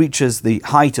until it reaches the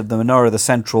height of the menorah, the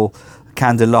central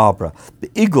candelabra. The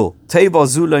Igul, Teva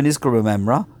Zula Niskar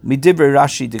Rememra, Midibre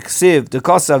Rashi Diksiv, the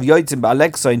Kosav Yoitzim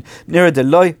Ba'aleksoin, Nira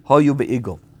Deloy, Hoyu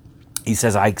Be'igul. He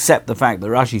says, I accept the fact that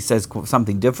Rashi says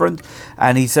something different,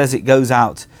 and he says it goes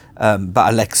out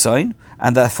Ba'aleksoin,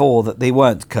 and therefore that they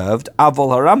weren't curved. Avol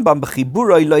Harambam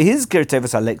b'chiburoi lo hizkir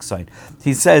tevas aleksoin.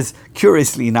 He says,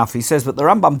 curiously enough, he says, but the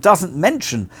Rambam doesn't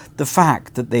mention the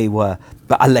fact that they were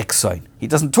ba'aleksoin. He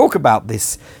doesn't talk about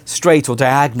this straight or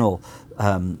diagonal,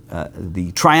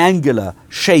 the triangular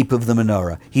shape of the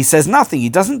menorah. He says nothing. He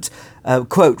doesn't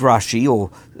quote Rashi or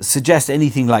suggest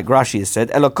anything like Rashi has said.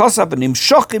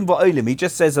 He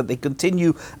just says that they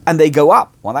continue and they go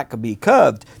up. Well, that could be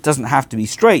curved. It doesn't have to be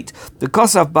straight. The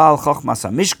Kosav Baal Chochmas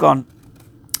HaMishkan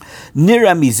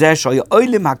Nira Mizeh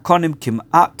Shoyolim Hakonim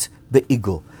Kimat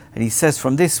Be'igul. And he says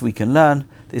from this we can learn,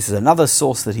 this is another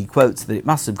source that he quotes, that it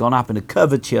must have gone up in a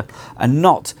curvature and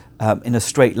not in a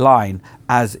straight line,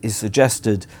 as is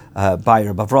suggested by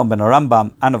Rabbi Avram ben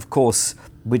Arambam, and of course,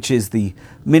 which is the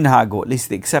minhag, or at least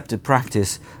the accepted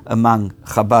practice among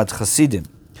Chabad Hasidim.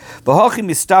 V'hochi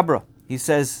mistabra, he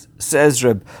says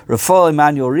Reb Rafal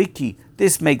Emmanuel Riki,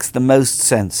 this makes the most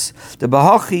sense. The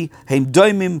Bahachi heim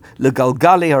doimim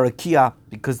legalgale harakia,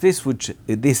 because this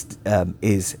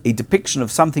is a depiction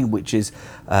of something which is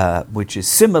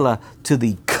similar to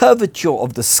the curvature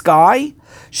of the sky.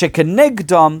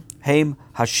 Shekenegdam heim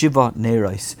hashiva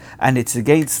neros, and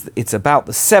it's about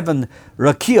the 7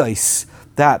 rakios,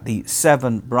 that the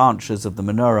 7 branches of the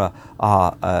menorah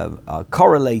are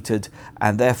correlated,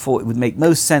 and therefore it would make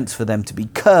most sense for them to be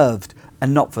curved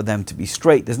and not for them to be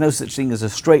straight. There's no such thing as a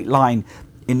straight line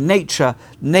in nature.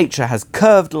 Nature has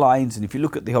curved lines, and if you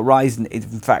look at the horizon, it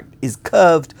in fact is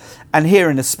curved. And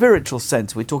here, in a spiritual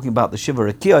sense, we're talking about the Shiva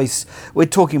Rakios. We're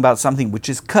talking about something which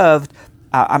is curved.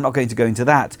 I'm not going to go into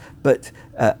that, but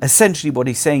essentially what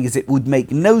he's saying is it would make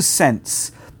no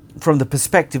sense from the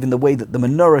perspective in the way that the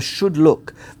menorah should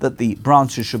look, that the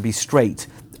branches should be straight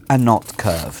and not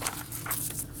curved.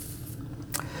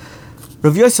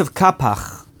 Rav Yosef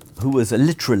Kapach, who was a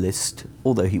literalist,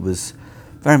 although he was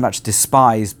very much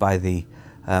despised by the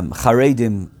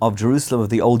Charedim of Jerusalem, of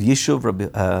the old Yishuv,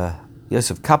 Rabbi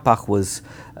Yosef Kapach was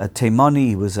a Taimani,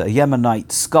 he was a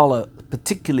Yemenite scholar,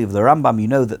 particularly of the Rambam. You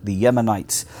know that the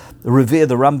Yemenites revere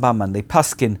the Rambam and they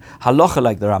paskin halacha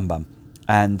like the Rambam.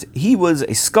 And he was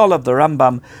a scholar of the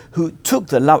Rambam who took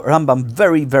the Rambam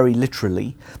very, very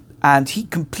literally, and he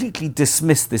completely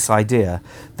dismissed this idea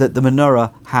that the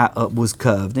menorah was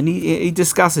curved, and he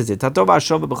discusses it. He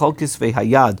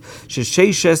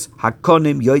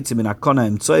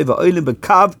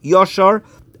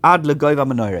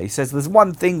says there's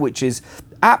one thing which is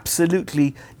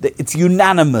absolutely, it's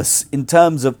unanimous in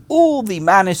terms of all the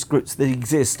manuscripts that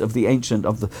exist of the ancient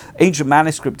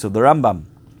manuscripts of the Rambam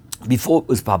before it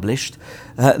was published,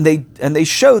 and they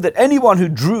show that anyone who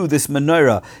drew this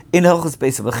menorah in Hilchos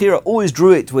Beis Bechira always drew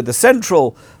it with a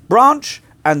central branch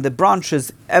and the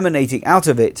branches emanating out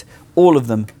of it, all of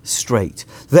them straight.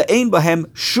 Ve'ein bahem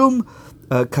shum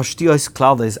kashtios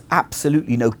klal. There's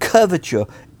absolutely no curvature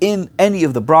in any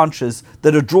of the branches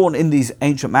that are drawn in these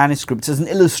ancient manuscripts as an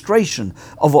illustration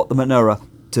of what the menorah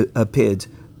appeared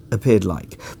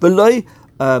like. V'loi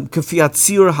kafiat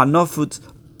sir hanofut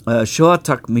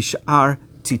shoatak mishar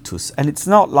titus, and it's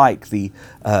not like the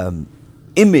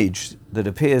image that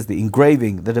appears, the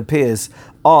engraving that appears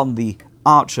on the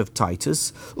Arch of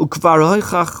Titus. Ukvar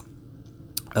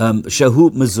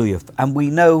shahu mezuyaf, and we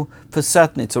know for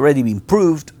certain it's already been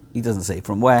proved. He doesn't say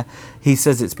from where. He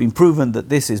says it's been proven that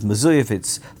this is mezuyaf,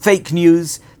 it's fake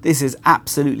news, this is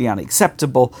absolutely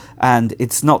unacceptable, and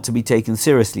it's not to be taken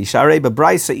seriously. Sharei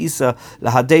b'braisa isa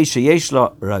lahadei sheyesh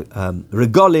lo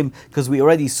regolim, because we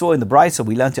already saw in the Braisa,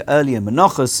 we learned it earlier in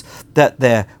Menachos, that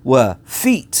there were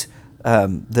feet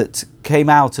that came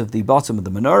out of the bottom of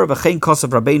the menorah. V'chein kosav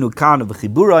Rabbeinu Kan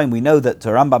v'chibura, and we know that the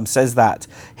Rambam says that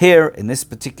here in this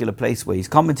particular place where he's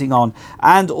commenting on,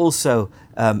 and also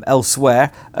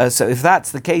elsewhere. So if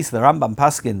that's the case, the Rambam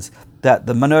paskins that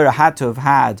the menorah had to have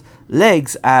had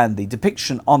legs, and the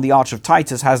depiction on the Arch of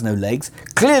Titus has no legs.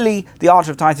 Clearly, the Arch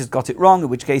of Titus got it wrong, in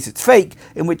which case it's fake,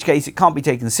 in which case it can't be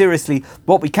taken seriously.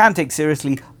 What we can take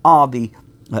seriously are the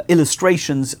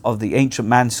illustrations of the ancient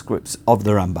manuscripts of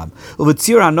the Rambam.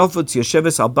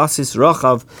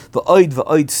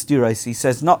 He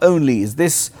says not only is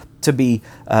this to be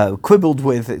quibbled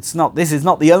with, this is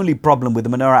not the only problem with the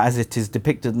menorah as it is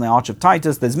depicted in the Arch of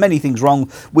Titus. There's many things wrong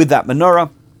with that menorah,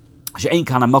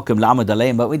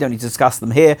 but we don't need to discuss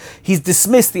them here. He's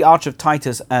dismissed the Arch of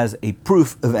Titus as a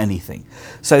proof of anything.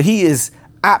 So he is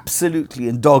absolutely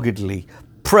and doggedly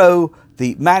pro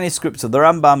the manuscripts of the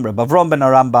Rambam, Rabbi Avram ben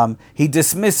Rambam. He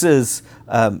dismisses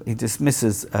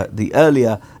the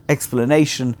earlier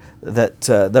explanation that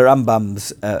the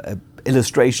Rambam's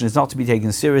illustration is not to be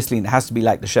taken seriously and it has to be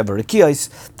like the Sheva Rekiyos,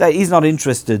 that he's not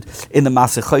interested in the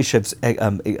Masech Choshev's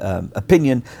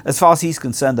opinion. As far as he's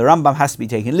concerned, the Rambam has to be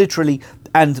taken literally,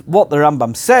 and what the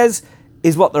Rambam says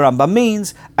is what the Rambam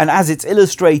means, and as it's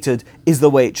illustrated is the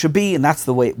way it should be, and that's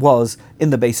the way it was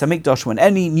in the Beis HaMikdash. When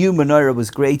any new menorah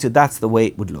was created, that's the way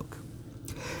it would look.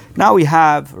 Now we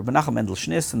have Rabbi Nachum Mendel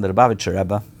Schniss and the Lubavitcher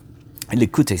Rebbe. In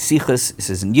Likutei Sichos, it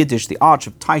says in Yiddish, the Arch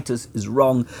of Titus is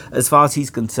wrong. As far as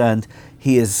he's concerned,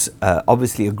 he is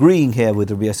obviously agreeing here with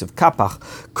Rabbi Yosef Kapach.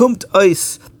 Kumt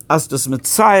ois as das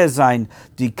Messiah sein,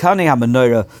 die Kanei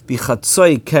HaMenorah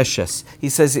v'chatzoi keshes. He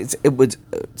says it would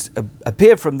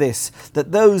appear from this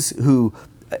that those who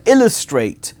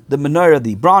illustrate the menorah,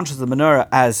 the branches of the menorah,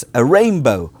 as a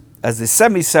rainbow, as a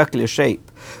semicircular shape,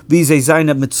 v'zei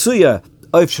seine Metzuya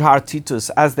auf Shahar Titus,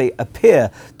 as they appear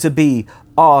to be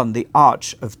on the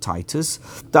Arch of Titus,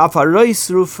 darf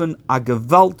rufen a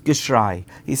gewalt geschrei.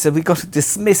 He said we've got to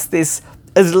dismiss this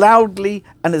as loudly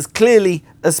and as clearly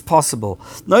as possible.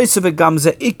 He said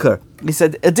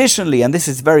additionally, and this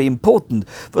is very important,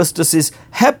 first this is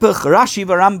Hepech Rashi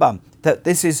v'Rambam, that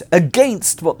this is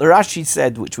against what the Rashi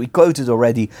said, which we quoted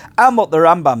already, and what the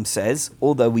Rambam says,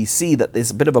 although we see that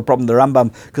there's a bit of a problem with the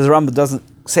Rambam, because the Rambam doesn't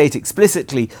say it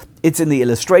explicitly, it's in the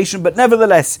illustration, but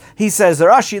nevertheless, he says the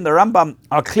Rashi and the Rambam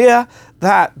are clear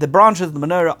that the branches of the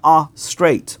menorah are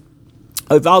straight.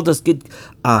 Das gibt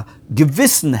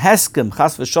gewissen Heskem,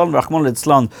 Chas v'Sholom Rachmon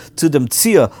litzlan, zu dem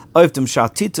Zier auf dem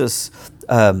Shatitus.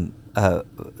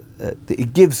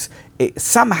 It gives it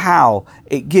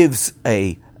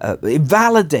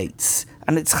validates,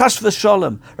 and it's Chas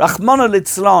v'Sholom Rachmon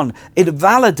litzlan. It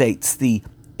validates the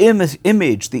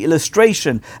image, the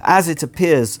illustration, as it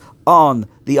appears on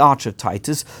the Arch of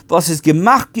Titus. Was ist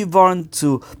gemacht geworden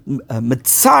zu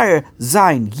Metzair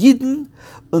sein Jiden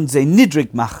und sie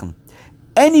niedrig machen.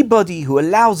 Anybody who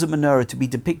allows a menorah to be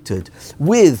depicted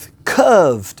with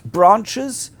curved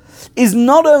branches is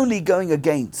not only going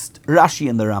against Rashi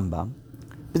and the Rambam,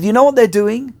 but you know what they're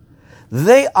doing?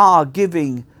 They are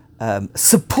giving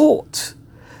support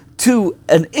to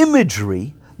an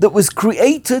imagery that was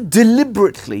created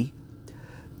deliberately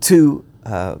to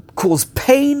cause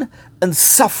pain and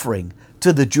suffering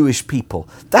to the Jewish people.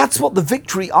 That's what the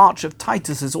Victory Arch of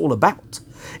Titus is all about.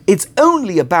 It's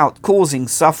only about causing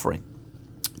suffering.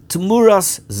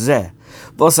 Tmuras zeh,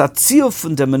 was a Ziel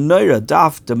von der Menorah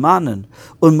darf demanen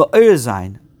und me'or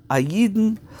sein, a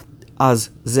Jiden as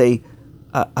sein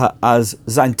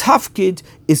Tafkid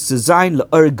is to sein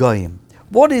le'or goyim.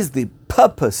 What is the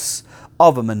purpose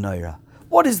of a menorah?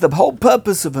 What is the whole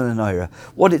purpose of a menorah?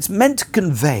 What it's meant to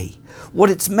convey, what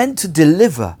it's meant to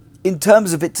deliver in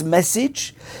terms of its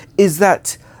message is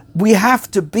that we have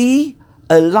to be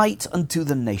a light unto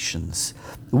the nations.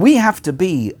 We have to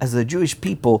be, as the Jewish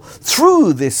people,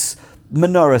 through this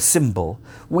menorah symbol,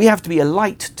 we have to be a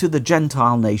light to the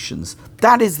Gentile nations.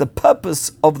 That is the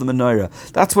purpose of the menorah.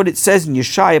 That's what it says in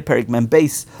Yeshaya Perek Mem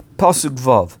Beis Pasuk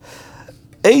Vav.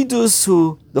 Eidus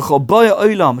hu l'chol boya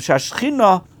olam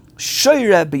shashchina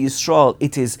shoyre b'Yisrael.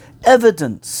 It is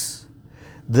evidence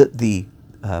that the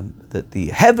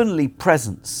heavenly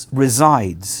presence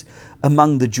resides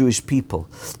among the Jewish people.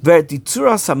 Wer die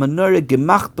Tzuras ha-menorah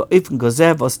gemacht ba'ofen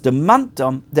gozer, was demand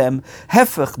dem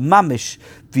hefech mamish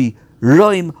wie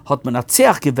Roim hat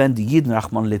menatzeach gewend die Yidden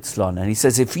Rachmon litzlan. And he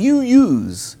says, if you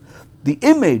use the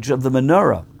image of the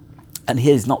menorah, and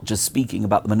here's not just speaking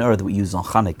about the menorah that we use on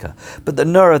Hanukkah, but the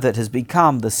menorah that has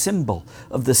become the symbol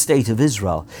of the state of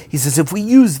Israel. He says, if we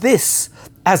use this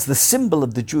as the symbol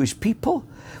of the Jewish people,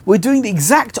 we're doing the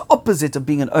exact opposite of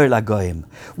being an Or LaGoyim.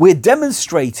 We're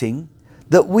demonstrating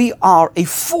that we are a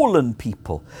fallen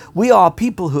people. We are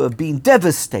people who have been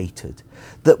devastated.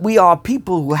 That we are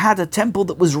people who had a temple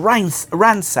that was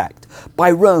ransacked by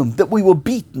Rome, that we were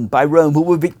beaten by Rome, who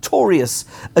were victorious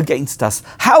against us.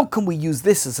 How can we use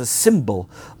this as a symbol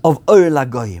of Or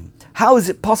LaGoyim? How is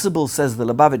it possible, says the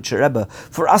Lubavitcher Rebbe,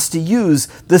 for us to use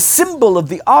the symbol of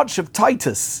the Arch of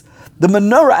Titus, the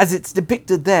menorah as it's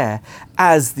depicted there,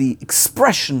 as the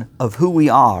expression of who we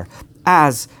are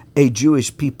as a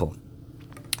Jewish people?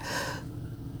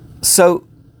 So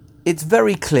it's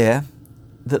very clear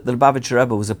that the Lubavitcher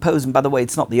Rebbe was opposed, and by the way,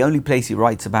 it's not the only place he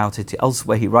writes about it.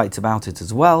 Elsewhere he writes about it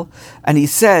as well, and he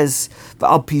says,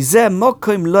 "V'al pizeh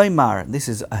mokim loymar." This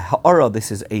is a ha'ara.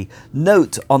 This is a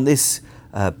note on this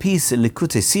piece in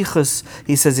Likutei Sichos.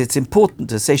 He says it's important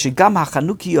to say shegam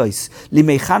hachanukiyos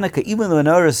limei Chanukah, even the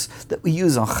menorahs that we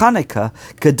use on Chanukah,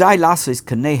 kedai lasos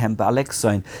kanehem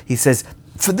ba'aleksoin. He says,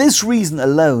 For this reason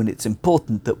alone, it's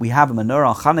important that we have a menorah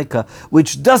on Hanukkah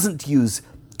which doesn't use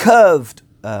curved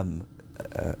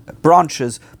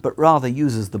branches, but rather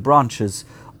uses the branches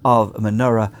of a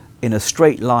menorah in a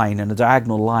straight line and a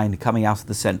diagonal line coming out of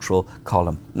the central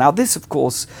column. Now this, of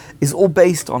course, is all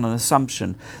based on an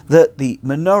assumption that the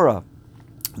menorah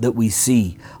that we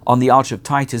see on the Arch of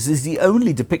Titus is the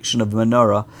only depiction of a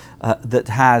menorah that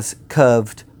has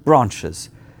curved branches.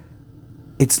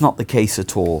 It's not the case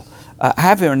at all. I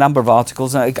have here a number of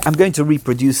articles. I'm going to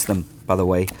reproduce them, by the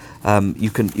way.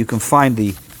 You can find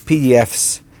the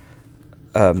PDFs.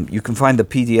 You can find the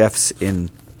PDFs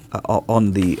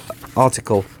on the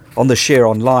article on the share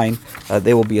online.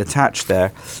 They will be attached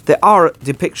there. There are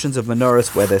depictions of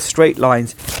menorahs where there's straight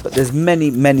lines, but there's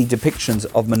many depictions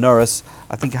of menorahs.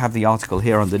 I think I have the article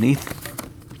here underneath.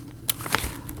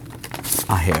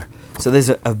 Here. So there's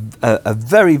a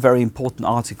very important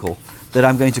article that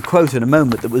I'm going to quote in a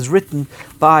moment that was written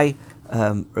by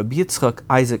Rabbi Yitzchak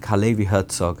Isaac Halevi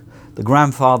Herzog, the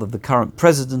grandfather of the current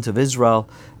president of Israel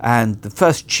and the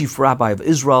first chief rabbi of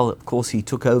Israel. Of course, he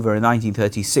took over in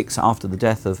 1936 after the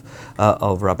death of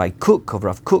Rav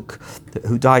Kook,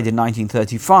 who died in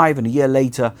 1935. And a year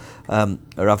later,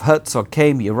 Rav Herzog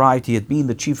came. He arrived. He had been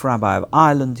the chief rabbi of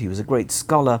Ireland. He was a great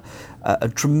scholar, a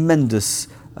tremendous,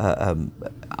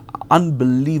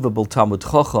 unbelievable Talmud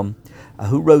Chacham,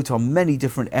 who wrote on many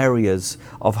different areas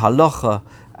of halacha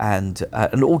and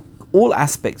all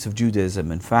aspects of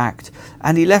Judaism, in fact,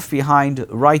 and he left behind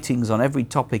writings on every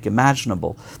topic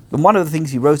imaginable. And one of the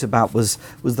things he wrote about was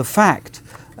the fact,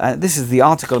 this is the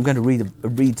article, I'm going to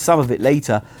read some of it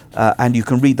later, and you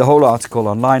can read the whole article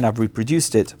online, I've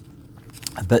reproduced it,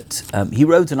 but he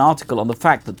wrote an article on the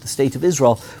fact that the State of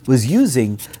Israel was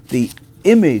using the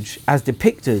image as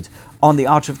depicted on the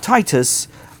Arch of Titus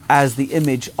as the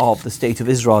image of the State of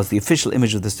Israel, as the official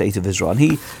image of the State of Israel. And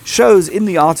he shows in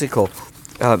the article,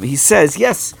 he says,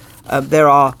 yes, there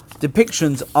are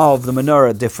depictions of the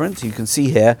menorah different. You can see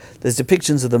here, there's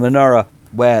depictions of the menorah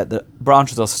where the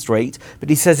branches are straight. But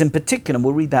he says in particular, and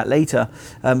we'll read that later,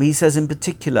 he says in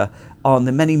particular on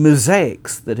the many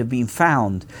mosaics that have been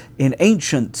found in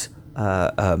ancient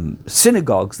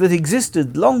synagogues that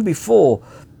existed long before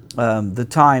the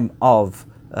time of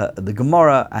the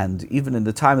Gemara, and even in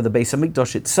the time of the Beis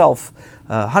Hamikdash itself,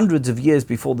 hundreds of years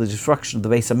before the destruction of the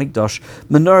Beis Hamikdash,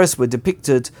 menorahs were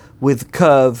depicted with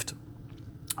curved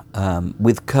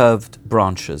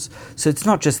branches. So it's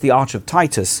not just the Arch of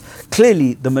Titus.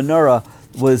 Clearly, the menorah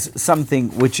was something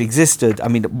which existed. I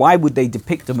mean, why would they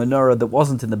depict a menorah that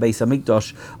wasn't in the Beis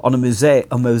Hamikdash on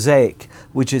a mosaic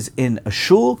which is in a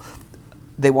shul?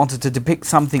 They wanted to depict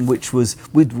something which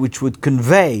would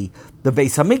convey the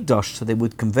Beis Hamikdash, so they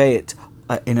would convey it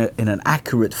in an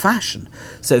accurate fashion.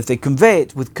 So if they convey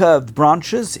it with curved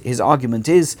branches, his argument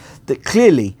is that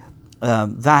clearly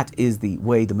that is the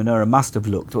way the menorah must have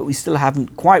looked. But we still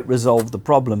haven't quite resolved the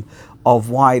problem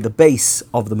of why the base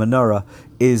of the menorah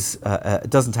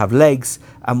doesn't have legs,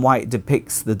 and why it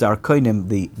depicts the Darkonim,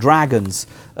 the dragons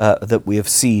that we have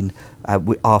seen,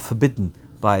 are forbidden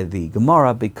by the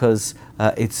Gemara, because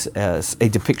it's a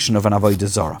depiction of an Avodah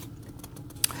Zarah.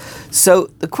 So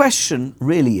the question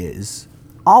really is,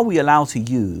 are we allowed to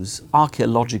use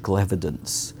archaeological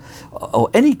evidence or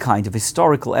any kind of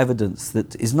historical evidence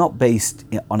that is not based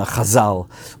on a Chazal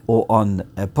or on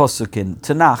a Posuk in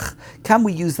Tanakh? Can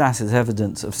we use that as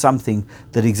evidence of something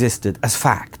that existed as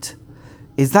fact?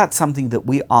 Is that something that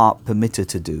we are permitted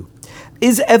to do?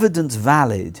 Is evidence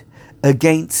valid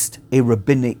against a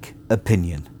rabbinic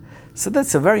opinion? So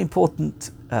that's a very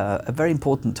important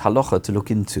halacha to look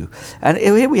into. And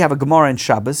here we have a Gemara in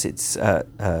Shabbos. It's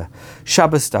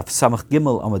Shabbos Daf Samach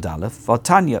Gimel Amud Aleph.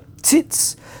 Vatanya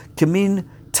tzitz kamin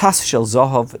tas shel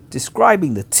zohav,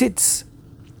 describing the tzitz.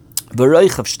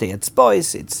 V'roich of shtei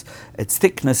etzbos, its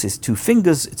thickness is 2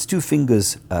 fingers. It's 2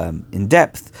 fingers in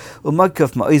depth.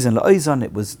 U'mokaf ma'oizan la'oizan,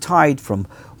 it was tied from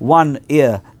one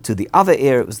ear to the other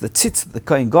ear. It was the tzitz that the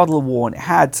Kohen Gadol wore, and it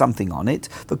had something on it.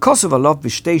 The kosav alav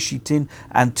b'shtei shitin,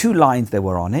 and 2 lines there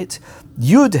were on it.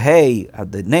 Yud Hey,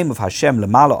 the name of Hashem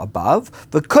lemala above.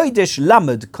 The kodesh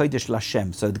lamed kodesh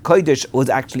lashem. So the kodesh was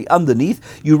actually underneath.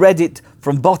 You read it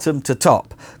from bottom to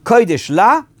top. Kodesh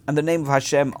la, and the name of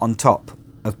Hashem on top,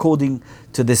 according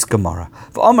to this Gemara.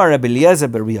 V'omar Rabbi Eliezer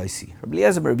bar Rabbi Yossi. Rabbi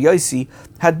Eliezer bar Rabbi Yossi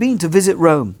had been to visit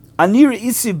Rome. Anir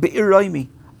isiv be'ir Romi.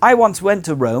 I once went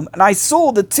to Rome and I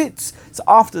saw the tzitz. It's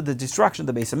after the destruction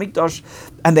of the Beis Hamikdash,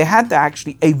 and they had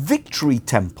actually a victory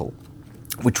temple,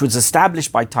 which was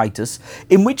established by Titus,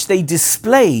 in which they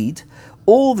displayed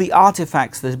all the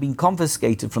artifacts that had been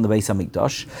confiscated from the Beis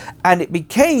HaMikdash, and it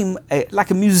became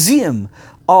like a museum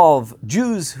of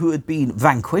Jews who had been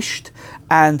vanquished.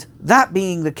 And that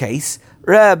being the case,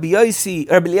 Rabbi Eliezer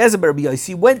ben Rabbi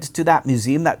Yossi went to that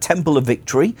museum, that temple of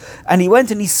victory, and he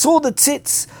went and he saw the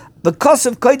tzitz, the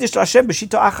Kosev Kodesh Lashem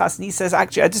B'shita Achas, and he says,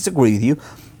 actually, I disagree with you.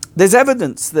 There's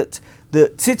evidence that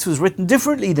the tzitz was written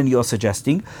differently than you're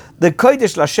suggesting. The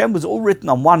Kodesh Lashem was all written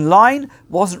on one line,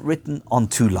 wasn't written on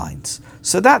two lines.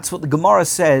 So that's what the Gemara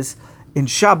says in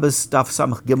Shabbos Daf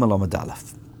Samach Gimel Amud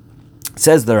Aleph.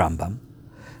 Says the Rambam.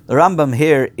 The Rambam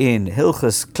here in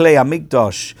Hilchos Klei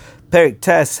HaMikdash, Perik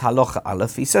Tes Halacha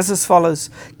Aleph, he says as follows: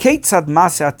 Keitzad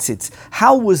Maseh Tzitz.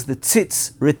 How was the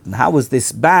tzitz written? How was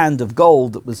this band of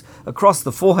gold that was across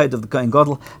the forehead of the Kohen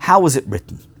Gadol? How was it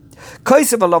written?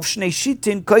 Kosev Alav Shnei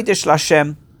Shitin Kodesh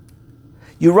Lashem.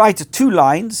 You write two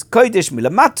lines, Kodesh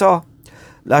Milamata,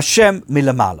 Lashem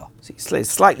Milamala. See, it's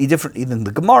slightly differently than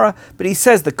the Gemara, but he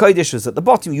says the Kodesh is at the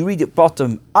bottom. You read it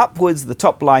bottom upwards. The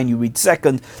top line you read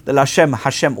second. The Lashem,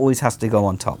 Hashem always has to go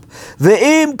on top.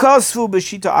 Ve'im kasvu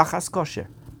b'shita achas kosher.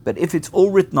 But if it's all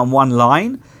written on one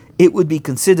line, it would be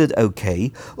considered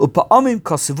okay. Upa'amim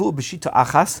kasvu b'shita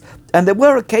achas. And there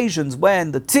were occasions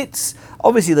when the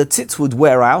tzitz would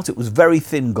wear out. It was very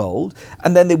thin gold,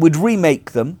 and then they would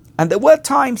remake them. And there were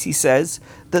times, he says,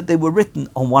 that they were written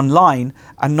on one line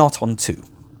and not on two.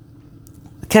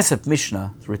 Kesef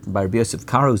Mishnah is written by Rabbi Yosef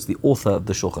Karo, who's the author of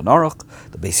the Shulchan Aruch,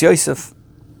 the Beis Yosef.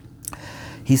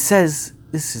 He says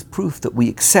this is proof that we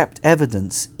accept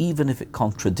evidence even if it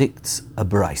contradicts a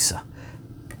Baraisa.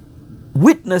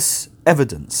 Witness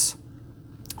evidence,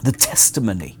 the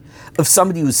testimony of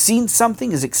somebody who's seen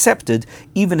something, is accepted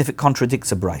even if it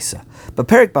contradicts a Baraisa. But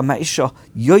Perik B'Ma'isha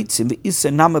Yoitzim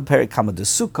V'Iseh Nama Perik Hamad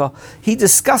Sukkah, he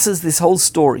discusses this whole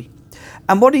story.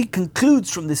 And what he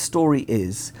concludes from this story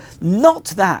is not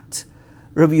that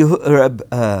Rabbi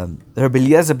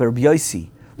Eliezer ben Rabbi Yossi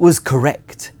was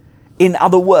correct. In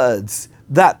other words,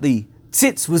 that the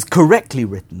tzitz was correctly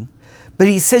written, but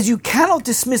he says you cannot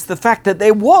dismiss the fact that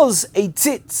there was a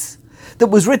tzitz that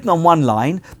was written on one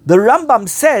line. The Rambam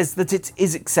says that it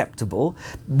is acceptable.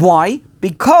 Why?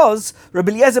 Because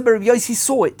Rabbi Eliezer ben Rabbi Yossi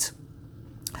saw it.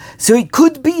 So it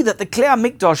could be that the Klei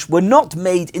HaMikdash were not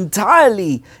made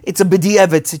entirely, it's a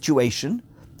b'di'evet situation,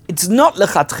 it's not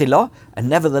lechatchila, and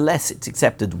nevertheless it's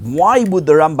accepted. Why would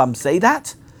the Rambam say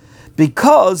that?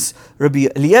 Because Rabbi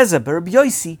Eliezer ben Rabbi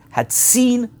Yossi had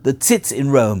seen the tzitz in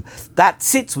Rome. That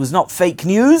tzitz was not fake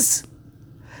news.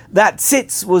 That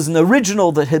tzitz was an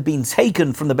original that had been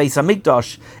taken from the Beis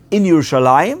HaMikdash in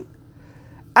Yerushalayim,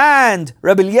 and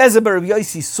Rabbi Eliezer ben Rabbi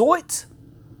Yossi saw it,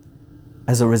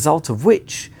 as a result of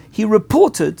which he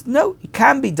reported, no, it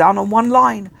can be done on one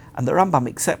line, and the Rambam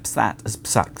accepts that as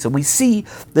psak. So we see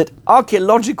that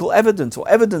archaeological evidence or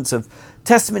evidence of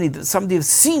testimony that somebody has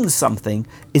seen something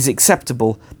is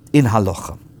acceptable in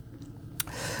halacha.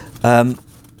 I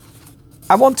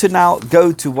want to now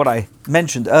go to what I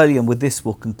mentioned earlier, and with this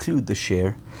we'll conclude the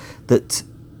shir, that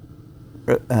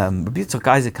Rabbi Yitzchak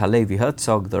Isaac Halevi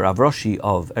Herzog, the Rav Roshi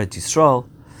of Eretz Yisrael,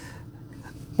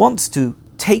 wants to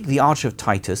take the Arch of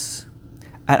Titus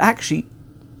and actually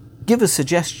give a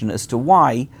suggestion as to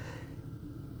why,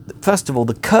 first of all,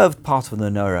 the curved part of the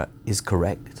menorah is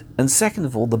correct, and second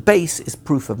of all, the base is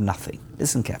proof of nothing.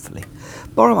 Listen carefully.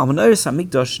 We're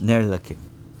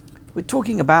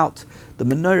talking about the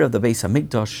menorah of the Beis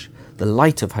HaMikdash, the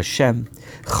light of Hashem.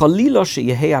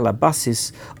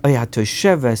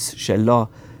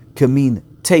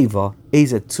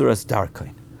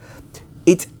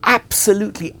 It's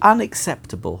absolutely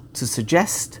unacceptable to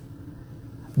suggest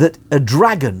that a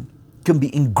dragon can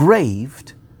be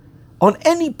engraved on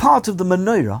any part of the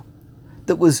menorah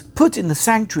that was put in the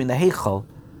sanctuary, in the Heichal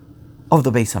of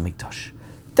the Beis HaMikdash.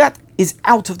 That is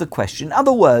out of the question. In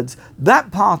other words,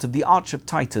 that part of the Arch of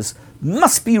Titus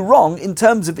must be wrong in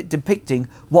terms of it depicting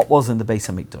what was in the Beis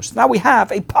HaMikdash. Now we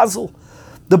have a puzzle.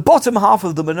 The bottom half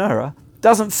of the menorah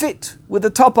doesn't fit with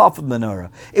the top half of the menorah,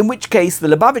 in which case the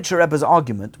Lubavitcher Rebbe's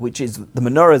argument, which is the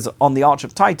menorahs on the Arch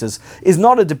of Titus, is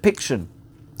not a depiction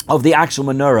of the actual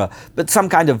menorah, but some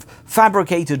kind of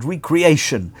fabricated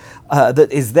recreation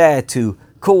that is there to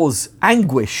cause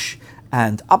anguish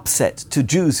and upset to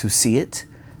Jews who see it.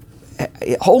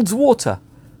 It holds water.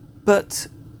 But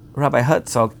Rabbi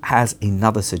Herzog has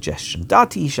another suggestion.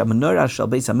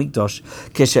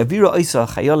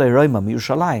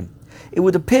 It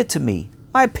would appear to me,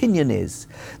 my opinion is,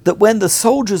 that when the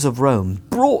soldiers of Rome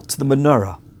brought the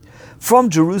menorah from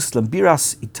Jerusalem,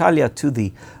 Biras Italia, to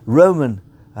the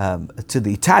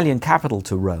Italian capital,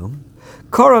 to Rome,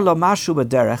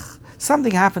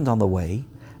 something happened on the way,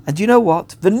 And you know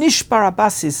what? V'nishbar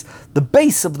abasis, the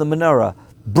base of the menorah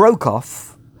broke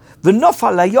off.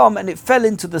 V'nofal hayom, and it fell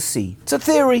into the sea. It's a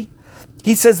theory.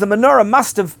 He says the menorah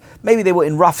must have, maybe they were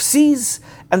in rough seas,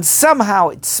 and somehow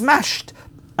it smashed,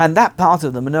 and that part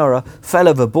of the menorah fell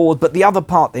overboard, but the other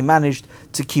part they managed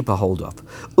to keep a hold of.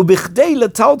 And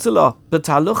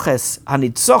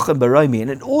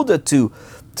in order to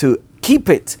keep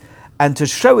it and to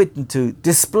show it and to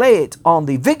display it on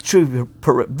the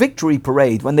victory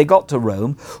parade when they got to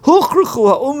Rome,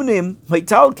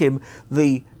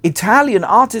 the Italian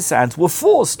artisans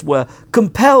were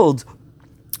compelled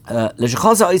and you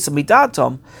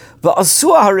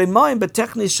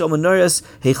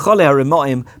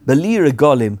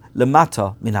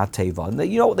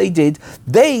know what they did?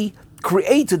 They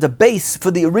created a base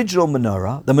for the original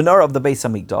menorah, the menorah of the Beis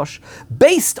Hamikdash,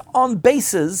 based on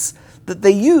bases that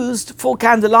they used for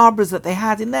candelabras that they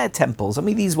had in their temples. I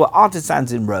mean, these were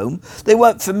artisans in Rome. They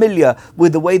weren't familiar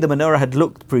with the way the menorah had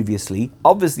looked previously.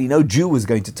 Obviously, no Jew was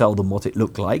going to tell them what it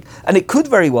looked like, and it could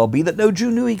very well be that no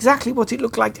Jew knew exactly what it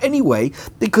looked like anyway,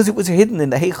 because it was hidden in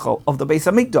the Heichal of the Beis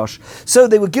Hamikdash. So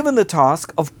they were given the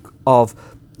task of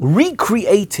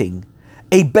recreating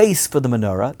a base for the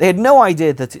menorah. They had no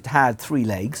idea that it had 3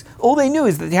 legs. All they knew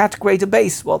is that they had to create a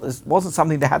base. Well, this wasn't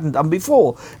something they hadn't done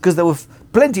before, because there were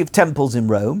plenty of temples in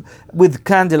Rome with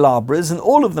candelabras, and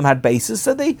all of them had bases,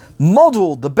 so they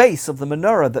modeled the base of the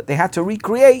menorah that they had to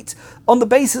recreate on the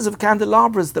bases of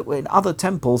candelabras that were in other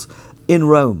temples in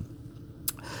Rome.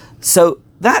 So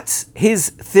that's his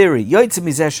theory. He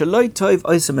says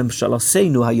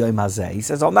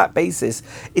on that basis,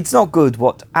 it's not good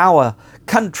what our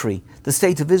country, the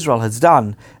state of Israel, has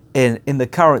done in the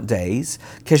current days.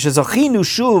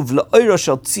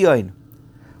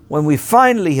 When we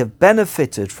finally have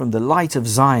benefited from the light of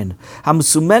Zion,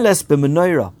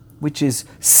 which is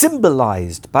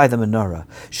symbolized by the menorah,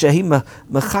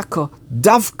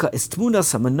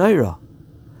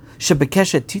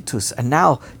 and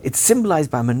now it's symbolized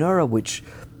by a menorah which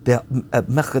the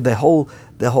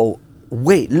whole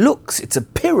way it looks, its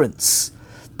appearance,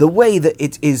 the way that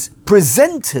it is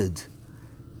presented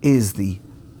is the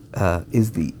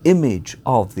image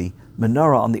of the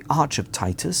menorah on the Arch of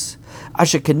Titus.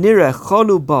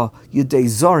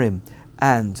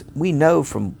 And we know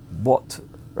from what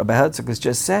Rabbi Herzog has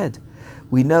just said,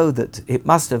 we know that it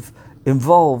must have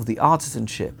involved the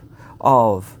artisanship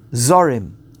of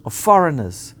Zorim, of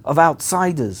foreigners, of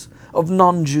outsiders, of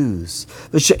non-Jews.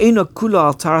 It's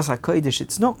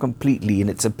not completely in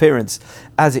its appearance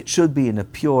as it should be in a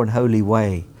pure and holy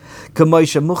way.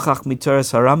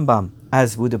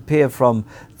 As would appear from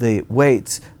the way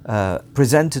it's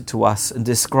presented to us and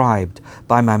described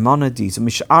by Maimonides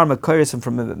and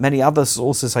from many other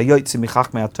sources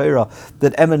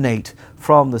that emanate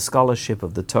from the scholarship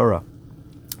of the Torah.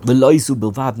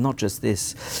 Not just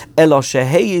this.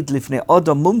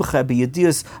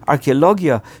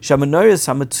 Archaeologia Shamanoris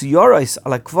Hamatsuyoris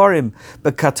Alakvarim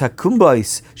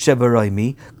Bekatakumbais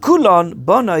Shebaroimi Kulon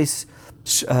Bonois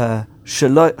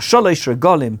Shalosh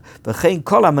Regolim V'chein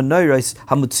Kol Hamanoris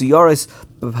Hamatsuyoris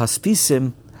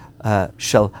B'haspisim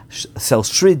Shel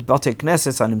Shrid Bate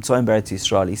Knesset Animtzoim Beret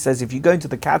Yisrael. He says if you go into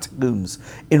the catacombs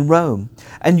in Rome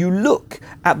and you look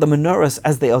at the menorahs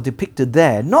as they are depicted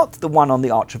there, not the one on the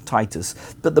Arch of Titus,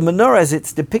 but the menorah as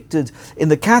it's depicted in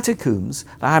the catacombs.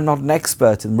 I'm not an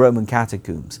expert in Roman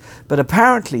catacombs, but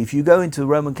apparently if you go into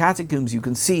Roman catacombs you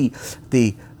can see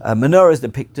the menorah is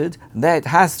depicted, and there it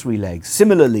has 3 legs.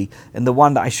 Similarly, in the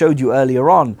one that I showed you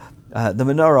earlier on, the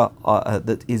menorah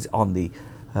that is on the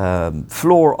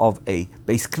floor of a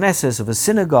Beis Knesset, of a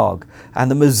synagogue, and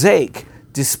the mosaic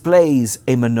displays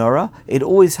a menorah. It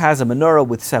always has a menorah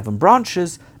with 7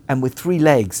 branches and with 3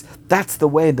 legs. That's the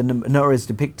way the menorah is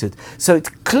depicted. So it's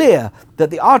clear that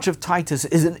the Arch of Titus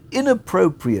is an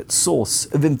inappropriate source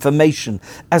of information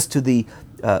as to the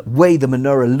way the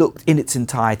menorah looked in its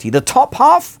entirety. The top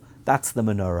half, that's the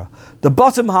menorah. The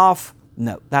bottom half,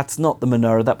 no, that's not the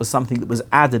menorah. That was something that was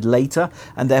added later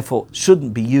and therefore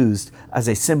shouldn't be used as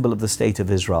a symbol of the state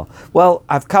of Israel. Well,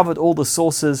 I've covered all the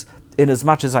sources in as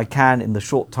much as I can in the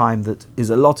short time that is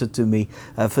allotted to me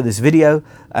for this video,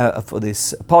 for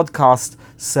this podcast.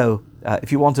 So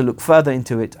if you want to look further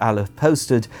into it, I'll have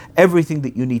posted everything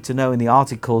that you need to know in the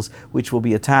articles, which will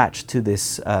be attached to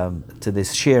this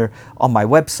share on my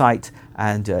website,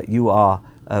 and you are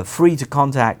free to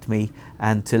contact me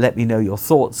and to let me know your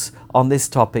thoughts on this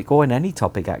topic, or in any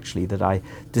topic actually that I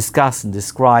discuss and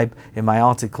describe in my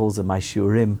articles and my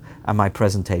shiurim and my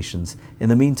presentations. In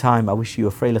the meantime, I wish you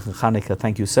a Freilich and Chanukah.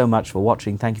 Thank you so much for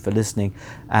watching. Thank you for listening,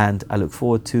 and I look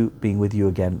forward to being with you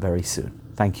again very soon.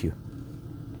 Thank you.